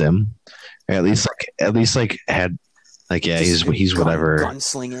everyone loved him. Or at least had like he's whatever.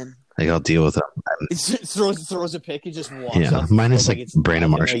 Gunslinging. Like I'll deal with him. It throws a pick and just walks. Yeah, off. minus like it's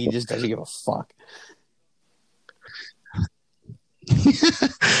Brandon nothing. Marshall. He just doesn't give a fuck.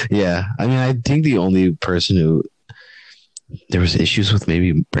 Yeah, I mean, I think the only person who there was issues with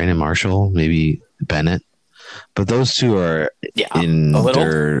maybe Brandon Marshall, maybe Bennett, but those two are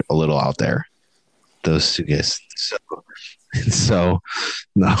they're a little out there. Those two guys. So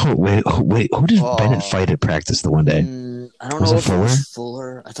no, wait, who did Bennett fight at practice the one day? I don't know if it was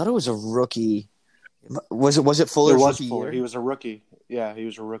Fuller. I thought it was a rookie. Was it Fuller? It was Fuller. He was a rookie. Yeah, he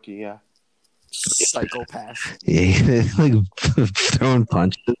was a rookie. Yeah. Psychopath. Yeah, he, like throwing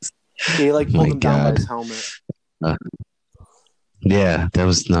punches. He like pulled him down by his helmet. Yeah, that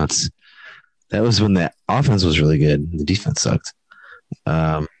was nuts. That was when the offense was really good. The defense sucked.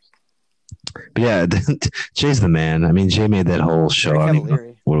 But yeah, Jay's the man. I mean, Jay made that whole show. I don't even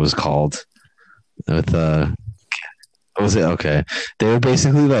know what it was called. With what was it? Okay, they would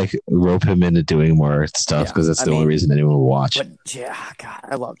basically like rope him into doing more stuff because that's the only reason anyone would watch. But yeah, God,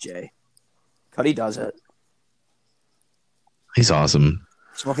 I love Jay. Cuddy does it. He's awesome.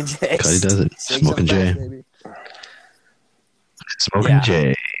 Smoking Jay. Cuddy does it. Smoking Jay. Baby. Smoking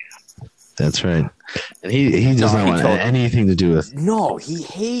Jay. That's right. And he does not want anything to do with. No, he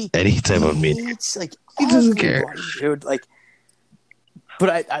hates any type of media. Like he doesn't care, dude. Like,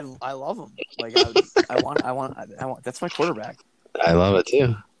 but I love him. Like I want. That's my quarterback. I love it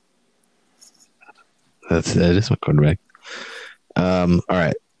too. That is my quarterback. All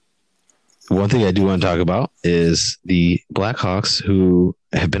right. One thing I do want to talk about is the Blackhawks, who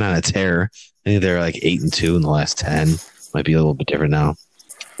have been on a tear. I think they're like 8-2 in the last 10. Might be a little bit different now.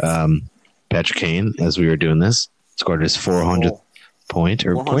 Patrick Kane, as we were doing this, scored his 400th point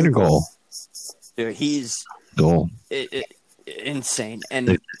or goal. Dude, he's goal. Insane.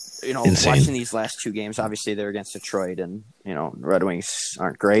 And watching these last 2 games, obviously they're against Detroit, and Red Wings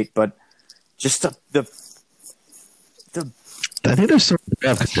aren't great, but just the I think they're starting to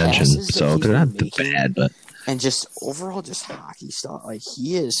have contention, so they're not bad, but and just overall, just hockey stuff. Like,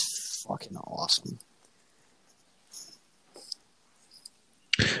 he is fucking awesome.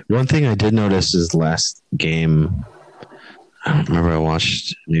 One thing I did notice is last game. I don't remember. I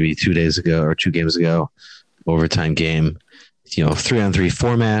watched maybe 2 days ago or 2 games ago, overtime game. 3-on-3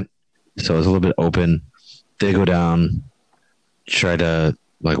 format, so it was a little bit open. They go down, try to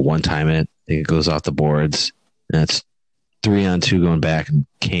like one time it. I think it goes off the boards. And it's 3-on-2 going back, and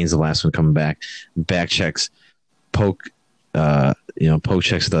Kane's the last one coming back. Back checks, poke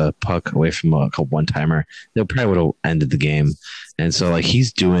checks the puck away from a one timer. They probably would have ended the game. And so like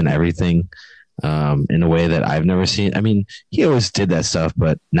he's doing everything in a way that I've never seen. I mean, he always did that stuff,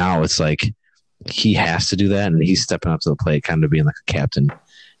 but now it's like he has to do that, and he's stepping up to the plate, kind of being like a captain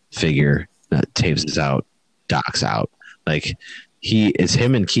figure. Taves is out, Doc's out. Like it's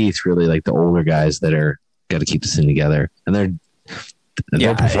him and Keith really like the older guys that are got to keep this thing together, and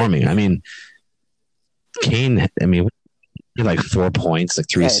they're performing. I mean, Kane. I mean, he had like 4 points, like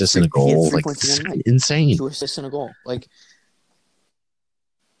 3 assists and a goal, like insane. 2 assists and a goal, like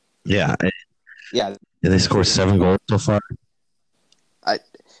yeah. And they scored 7 goals so far. I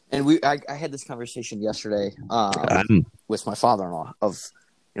had this conversation yesterday with my father-in-law of,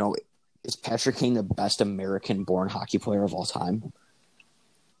 is Patrick Kane the best American-born hockey player of all time?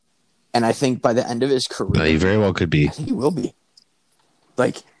 And I think by the end of his career, He very well could be. I think he will be.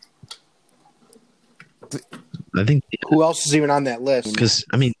 Like, I think Who else is even on that list? because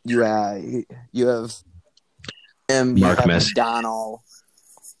I mean, you have him, you Mark have Messi. O'Donnell.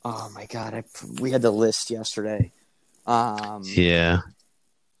 Oh my God, we had the list yesterday. yeah.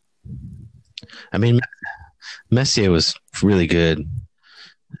 I mean, Messier was really good.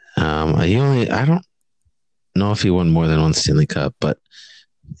 I don't know if he won more than one Stanley Cup, but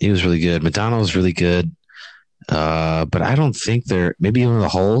he was really good. Madonna was really good. But I don't think they're maybe even the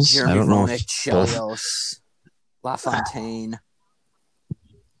Hulls. Jeremy I don't know Roenick, if both. Chelios, LaFontaine,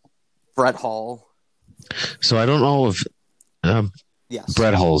 Brett Hull. So I don't know if Yes.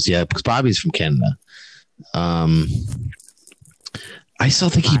 Brett Hulls, yeah, because Bobby's from Canada. I still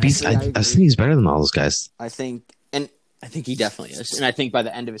think he beats. Honestly, I think he's better than all those guys. I think he definitely is, and I think by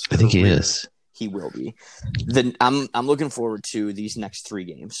the end of his I career, think he is. he will be. I'm looking forward to these next 3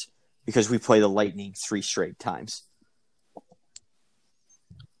 games because we play the Lightning 3 straight times.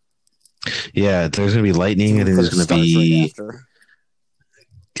 Yeah, there's gonna be Lightning. I think Because there's it gonna starts be right after.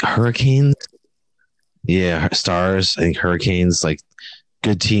 Hurricanes. Yeah, Stars. I think Hurricanes, like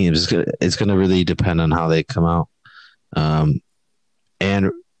good teams. It's gonna really depend on how they come out.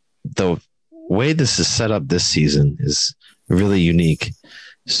 And the way this is set up this season is really unique.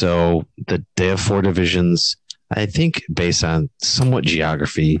 So they have 4 divisions, I think, based on somewhat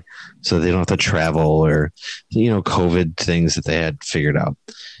geography, so they don't have to travel or COVID things that they had figured out.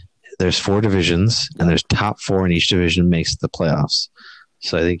 There's 4 divisions, and there's top 4 in each division makes the playoffs.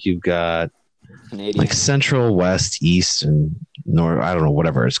 So I think you've got Canadian. like Central, West, East, and North. I don't know,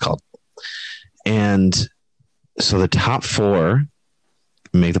 whatever it's called. And so the top 4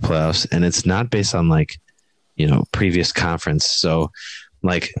 make the playoffs, and it's not based on previous conference. So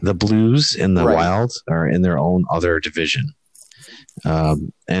like the Blues and the Right. Wild are in their own other division.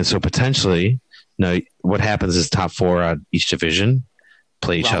 And so potentially, what happens is top 4 on each division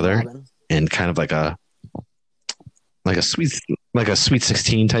play each Round other robin. and kind of like a sweet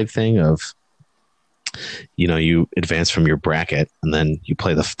 16 type thing of you advance from your bracket and then you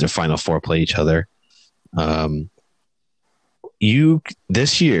play the final 4 play each other. You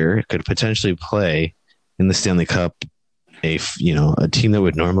this year could potentially play in the Stanley Cup a team that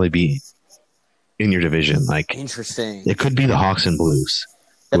would normally be in your division. Like Interesting. it could be the Hawks and Blues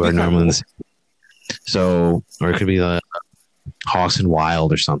who That'd are be kinda normally in the cool. so, or it could be the Hawks and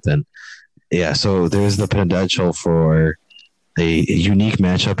Wild or something. Yeah, so there's the potential for a unique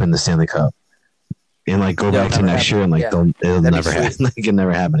matchup in the Stanley Cup, and go It'll back to never next happen. year and Yeah. it'll That'd be never happen. sweet. It can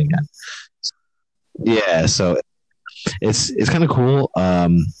never happen again. Yeah, so it's kind of cool.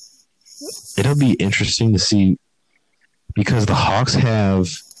 It'll be interesting to see because the Hawks have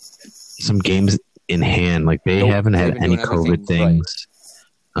some games in hand. Like they Nope, haven't they've had been any doing COVID everything things.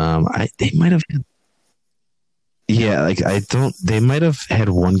 They might have. Yeah, they might have had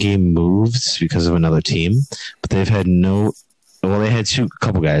one game moved because of another team, but they've had they had a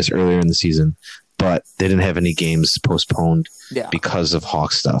couple guys earlier in the season, but they didn't have any games postponed Yeah. because of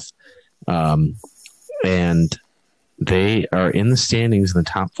Hawk stuff. And they are in the standings in the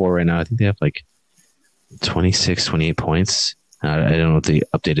top 4 right now. I think they have 26, 28 points. I don't know what the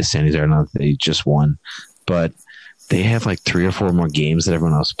updated standings are now. They just won, but they have 3 or 4 more games that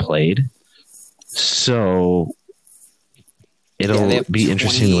everyone else played. So it'll they have be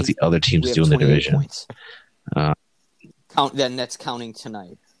interesting what the other We teams have do in the 28 division. points. That's counting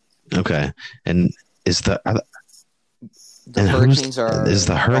tonight. Okay, and is the The And Hurricanes are is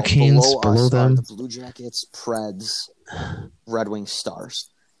the Hurricanes below us are them? the Blue Jackets, Preds, Red Wings,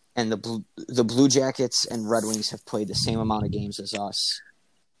 Stars, and the Blue Jackets and Red Wings have played the same amount of games as us,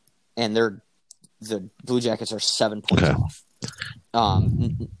 and the Blue Jackets are 7 points Okay. off.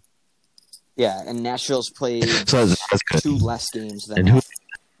 Yeah, and Nashville's played So that's good. 2 less games than And who- us,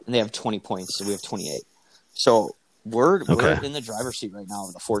 and they have 20 points, so we have 28. So we're Okay. in the driver's seat right now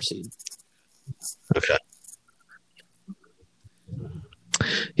with the 4 seed. Okay.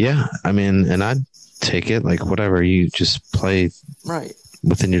 Yeah, I mean, and I'd take it whatever. You just play Right.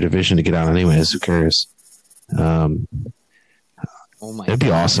 within your division to get out anyways. Who cares? Oh my It'd be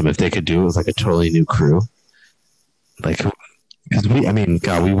God. awesome if they could do it with a totally new crew. Because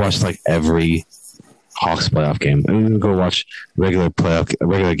we watched every Hawks playoff game. I mean, we go watch regular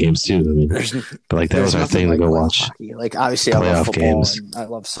games too. I mean, There's but that was our nothing thing to like go playoff watch. hockey. Obviously, I love playoff football games. and I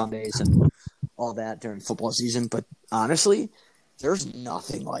love Sundays and all that during football season. But honestly, there's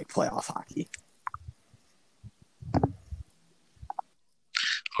nothing like playoff hockey.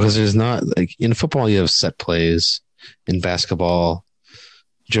 Because there's not in football you have set plays. In basketball,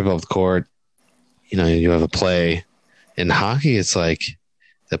 dribble up the court. You have a play. In hockey, it's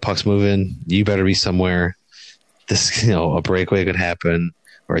the puck's moving. You better be somewhere. This, a breakaway could happen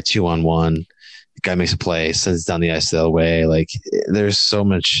or a 2-on-1. The guy makes a play, sends it down the ice the other way. Like, there's so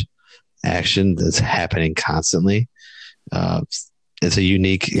much action that's happening constantly. It's a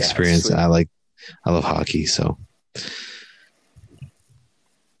unique experience. Sweet. I love hockey. So,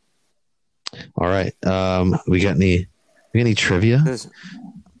 all right. We got any trivia?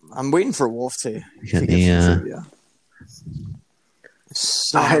 I'm waiting for Wolf to got get any, some trivia.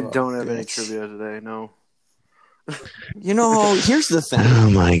 I don't have any trivia today. No. Here's the thing. Oh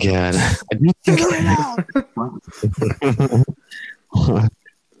my god! Figure it out.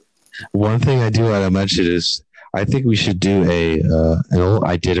 One thing I do want to mention is I think we should do an old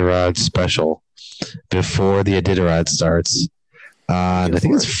Iditarod special before the Iditarod starts. I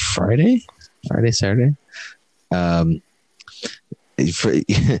think it's Friday, Saturday.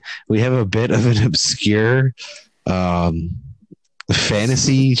 We have a bit of an obscure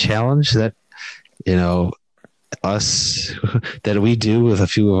fantasy challenge that us that we do with a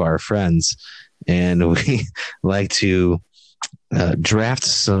few of our friends, and we like to draft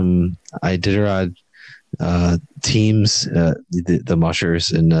some Iditarod teams, the Mushers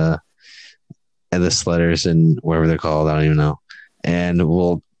and the Sledders and whatever they're called, I don't even know, and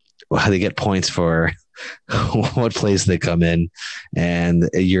they get points for what place they come in, and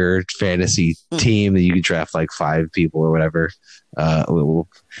your fantasy team that you can draft like 5 people or whatever. We have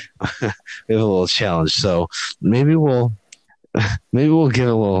a little challenge, so maybe we'll give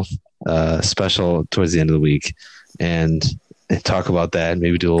a little special towards the end of the week and talk about that.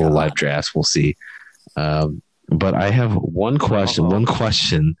 Maybe do a little live drafts. We'll see. But I have one question. One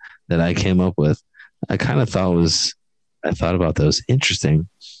question that I came up with. I thought about those. Interesting.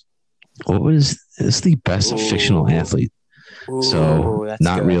 What is the best fictional athlete? So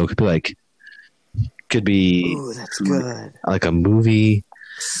not good. Real. Could be that's good. Like a movie.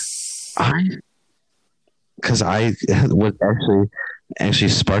 Because what actually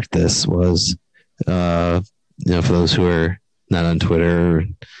sparked this was, for those who are not on Twitter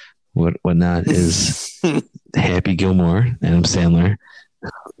or whatnot, is Happy Gilmore, Adam Sandler,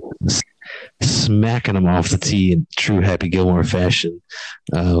 smacking him off the tee in true Happy Gilmore fashion,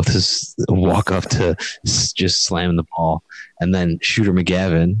 with his walk up to just slamming the ball. And then Shooter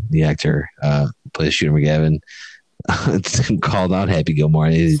McGavin, the actor, plays Shooter McGavin, called out Happy Gilmore.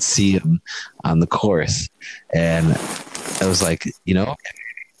 I didn't see him on the course. And I was like, if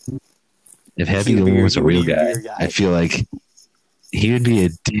Happy Gilmore was a real guy, I feel like he would be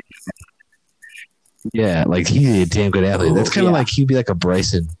he'd be a damn good athlete. That's kind of like he'd be like a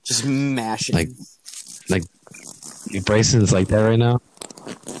Bryson, just mashing. Like Bryson's like that right now.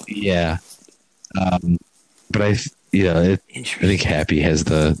 Yeah, but I think Happy has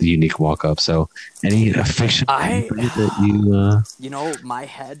the unique walk up. So any fiction that my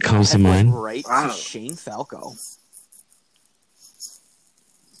head comes to mind right to Shane Falco.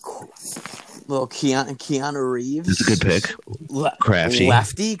 Little Keanu Reeves. It's a good pick. Crafty.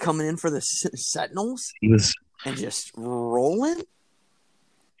 Lefty coming in for the Sentinels. And just rolling.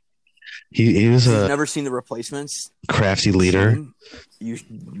 He was You've never seen The Replacements? Crafty leader. You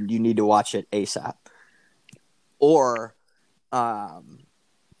need to watch it ASAP. Or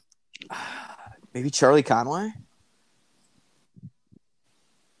maybe Charlie Conway.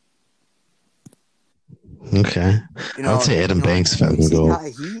 Okay, I would say Adam Banks if I would go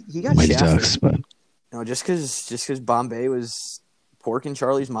he got Mighty shafted. Ducks, but just because Bombay was porking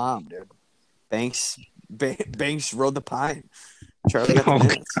Charlie's mom, dude. Banks rode the pine. Charlie got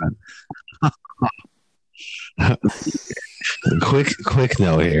the minutes. Quick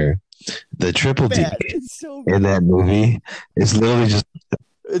note here: the triple D in that movie is literally just.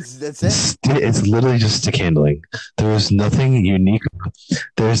 That's it. It's literally just stick handling. There's nothing unique.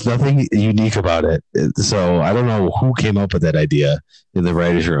 There's nothing unique about it. So I don't know who came up with that idea in the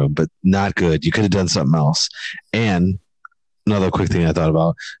writers' room, but not good. You could have done something else. And another quick thing I thought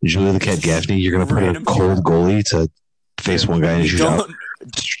about: Julia the Cat Gaffney. You're going to put a cold goalie to face one guy and shoot out.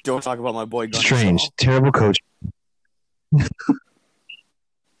 Don't talk about my boy. Strange, terrible coach.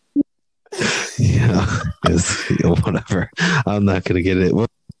 Whatever. I'm not going to get it.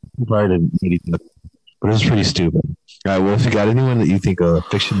 But it was pretty stupid. All right, well, if you got anyone that you think a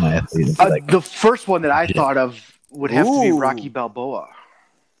fictional athlete, the first one that I thought of would have to be Rocky Balboa.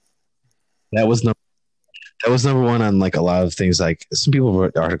 That was number one on like a lot of things. Like some people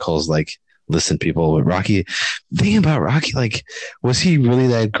wrote articles like, "Listen, people, with Rocky." Thinking about Rocky, like, was he really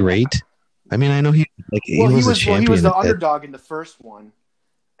that great? I mean, I know he was a champion. He was the underdog in the first one,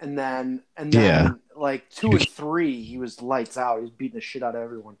 and then like 2 and 3, he was lights out. He was beating the shit out of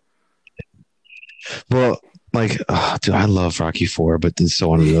everyone. Well, like, oh, dude, I love Rocky 4, but it's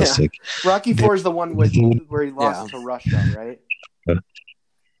so unrealistic. Rocky 4 is the one where he lost to Russia, right?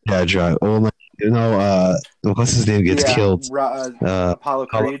 Yeah, John. Oh my, what's his name gets killed? Apollo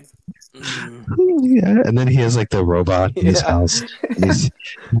Creed. Yeah, and then he has like the robot in his house. And he has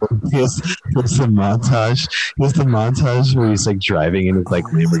the montage. He has the montage where he's like driving in his like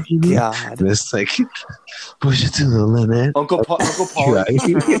Lamborghini. God. And it's like push it to the limit. Uncle Paul is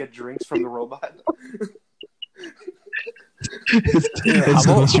trying to get drinks from the robot.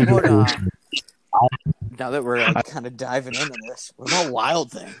 Now that we're kind of diving into this, what about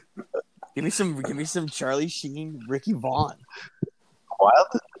Wild Thing? Give me some Charlie Sheen, Ricky Vaughn.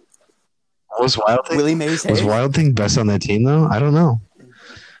 Was Wild Thing? Willie Mays Hayes. Was Wild Thing best on that team though? I don't know.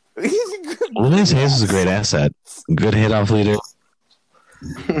 Willie Mays Hayes is a great asset. Good hit off leader.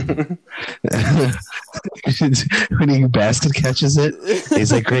 When he basket catches it,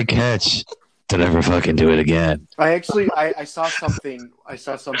 he's like, great catch. Don't ever fucking do it again. I saw something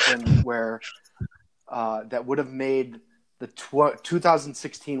where that would have made the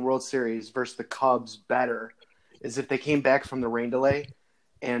 2016 World Series versus the Cubs better is if they came back from the rain delay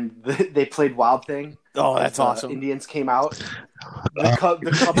and they played Wild Thing. Oh, that's awesome. Indians came out. The Cubs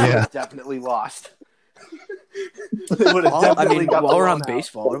would have definitely lost. They would have definitely got while we're on out.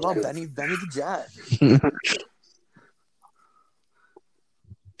 baseball, what about Benny the Jet?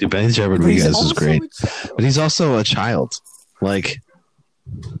 Dude, Benny the Jet Rodriguez was great. But he's also a child. Like,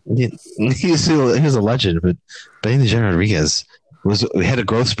 he's a legend, but Benny the Jet Rodriguez had a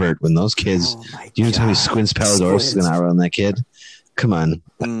growth spurt when those kids. You know how many Squints Palladores is going to outrun that kid? Come on.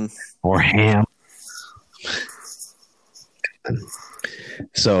 Or Ham.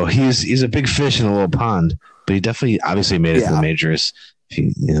 So he's a big fish in a little pond, but he definitely obviously made it to the majors.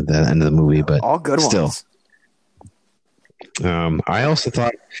 The end of the movie, but all good still. Ones. I also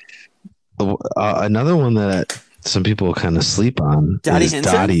thought another one that some people kind of sleep on is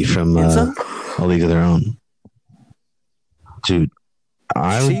Dottie from A League of Their Own. Dude,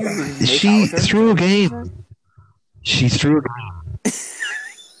 she threw a game. She threw a game.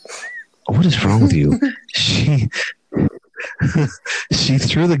 What is wrong with you? She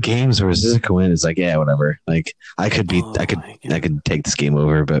threw the games where Zico in. It's like, yeah, whatever. Like I could take this game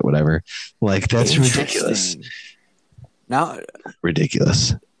over, but whatever. Like that's ridiculous. Now,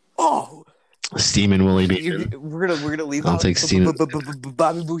 ridiculous. Oh, Steamin' Willie B. We're gonna leave. I'll take Steamin'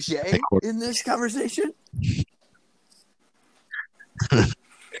 Bobby Boucher in this conversation.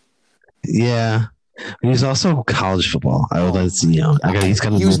 Yeah, he's also college football. I would like to, he's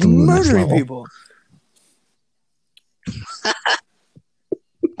kind of he was murdering people.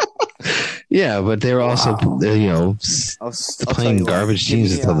 Yeah, but they were also, playing garbage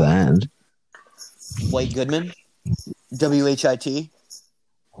teams until the end. White Goodman, WHIT,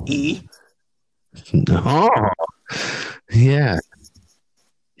 E. Oh, yeah.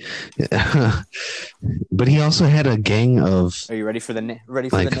 But he also had a gang of. Are you ready for the name?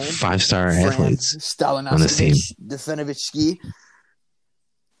 5-star athletes Stalinovich, on this team. Defenovich,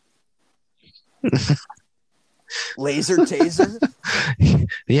 Laser Taser.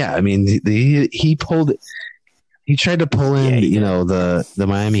 Yeah, I mean, he pulled. He tried to pull in, the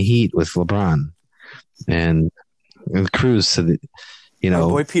Miami Heat with LeBron and Cruz to the. My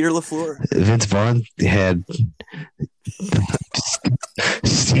boy Peter LaFleur. Vince Vaughn had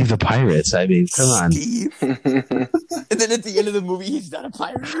Steve the Pirates. I mean, come on. Steve. And then at the end of the movie, he's not a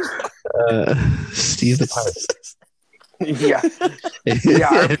pirate. Steve the Pirate. Yeah,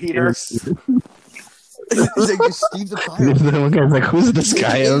 Peter. He's like, Steve the Pirate. Then one guy's like, who's this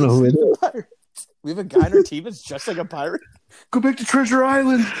guy? I don't know who it is. We have a guy on our team that's just like a pirate. Go back to Treasure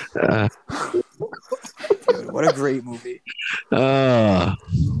Island. Dude, what a great movie. Yeah.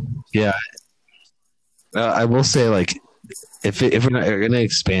 I will say, like, if we're not going to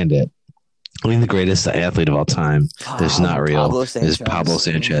expand it, I mean, the greatest athlete of all time is not real. Is Pablo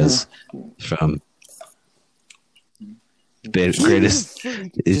Sanchez from greatest.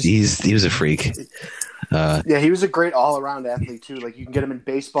 He was a freak. He was a great all-around athlete too. Like you can get him in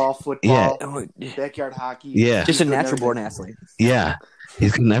baseball, football, backyard hockey. Yeah, just a natural-born athlete. Yeah,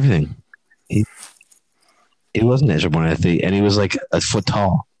 he's good in everything. He was a natural-born athlete, and he was like a foot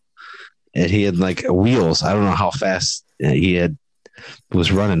tall, and he had like wheels. I don't know how fast he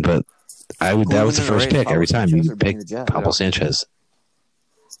was running, but that was the first pick every time. You pick Pablo Sanchez.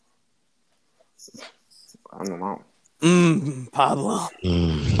 I don't know. Pablo.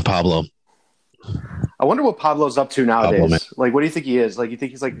 I wonder what Pablo's up to nowadays. Like, what do you think he is? Like, you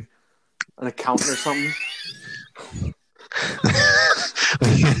think he's like an accountant or something?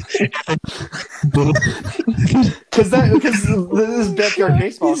 Because this is backyard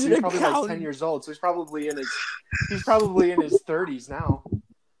baseball. So he's probably like accountant. 10 years old. So he's probably in his 30s now.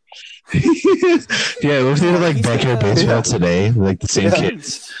 Yeah, if they had like backyard baseball today, like the same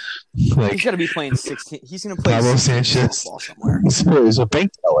kids, like He's got to be playing 16. He's going to play Pablo 16 Sanchez. football somewhere. he's a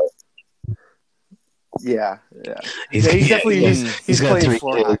bank teller. Yeah. He's definitely he's he's got playing 3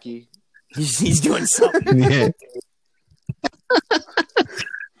 floor kids. hockey. He's doing something. Yeah.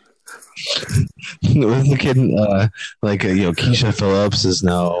 What's the kid? Keisha Phillips is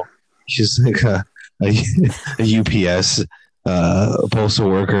now. She's like a UPS postal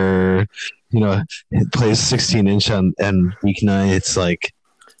worker. Plays 16-inch on weeknights. Like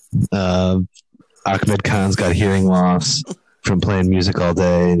Ahmed Khan's got hearing loss from playing music all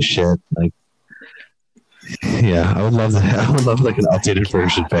day and shit. Like, yeah, I would love that. I would love like an updated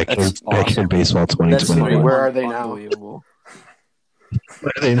version backyard baseball 2020. Where are they now? Unbelievable.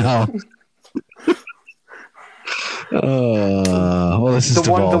 Where are they now? Well, this is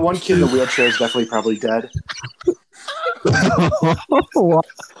The one kid in the wheelchair is definitely probably dead.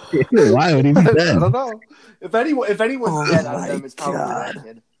 Why would he be I dead? don't know. If anyone's dead out of my them, it's probably God. that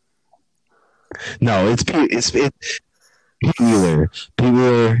kid. No, it's Pete Wheeler. Pete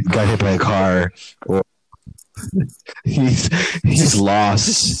Wheeler got hit by a car. Or he's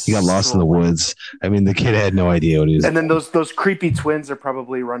lost. He got lost in the woods. I mean, the kid had no idea what he was. And then those creepy twins are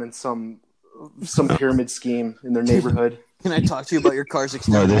probably running some pyramid scheme in their neighborhood. Can I talk to you about your car's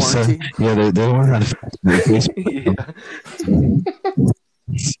No, extended they're warranty? they're on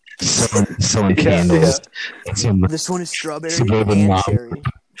selling Yeah, candles. Some This one is strawberry Suburban and mom. cherry.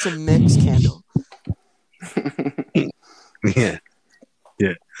 It's a mixed candle. yeah,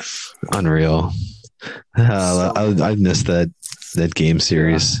 unreal. I missed that game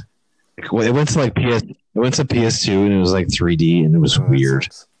series. Well, it went to like PS. It went to PS2 and it was like 3D and it was weird.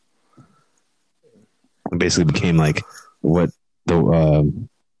 It basically became like what the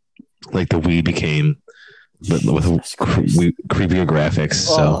Wii became, but with creepier graphics.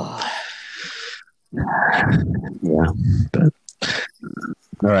 So yeah, but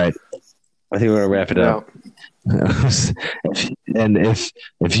all right. I think we're gonna wrap it up. And if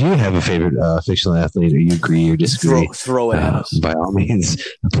you have a favorite fictional athlete, or you agree or disagree, Throw it at us. by all means,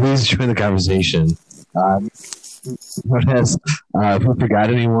 please join the conversation. If you forgot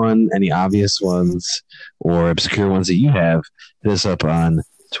anyone, any obvious ones or obscure ones that you have, hit us up on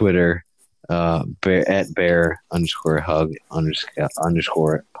Twitter,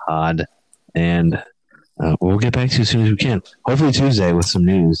 @bear_hug_pod, and we'll get back to you as soon as we can. Hopefully Tuesday with some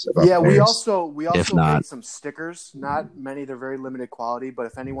news. About Yeah, we Bears. also If not- made some stickers. Not many; they're very limited quality. But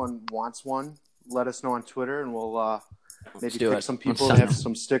if anyone wants one, let us know on Twitter, and we'll maybe do pick it. some Let's people send and have them.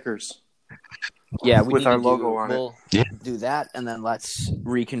 some stickers. Yeah, we with need our to logo on it. We'll Yeah. do that, and then let's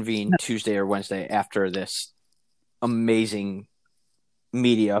reconvene Tuesday or Wednesday after this amazing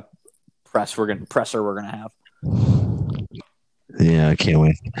media presser we're gonna have. Yeah, I can't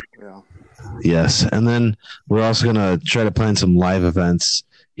wait. Yeah. Yes, and then we're also gonna try to plan some live events,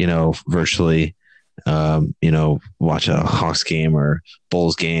 virtually. Watch a Hawks game or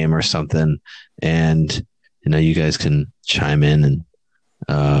Bulls game or something, and you guys can chime in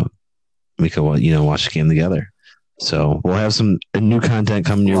and we can watch the game together. So we'll have some new content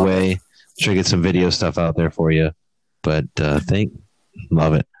coming your way. Try to get some video stuff out there for you. But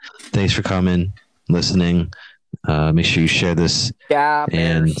love it. Thanks for coming, listening. Make sure you share this Yeah,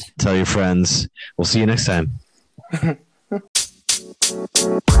 and Bears. tell your friends. We'll see you next time.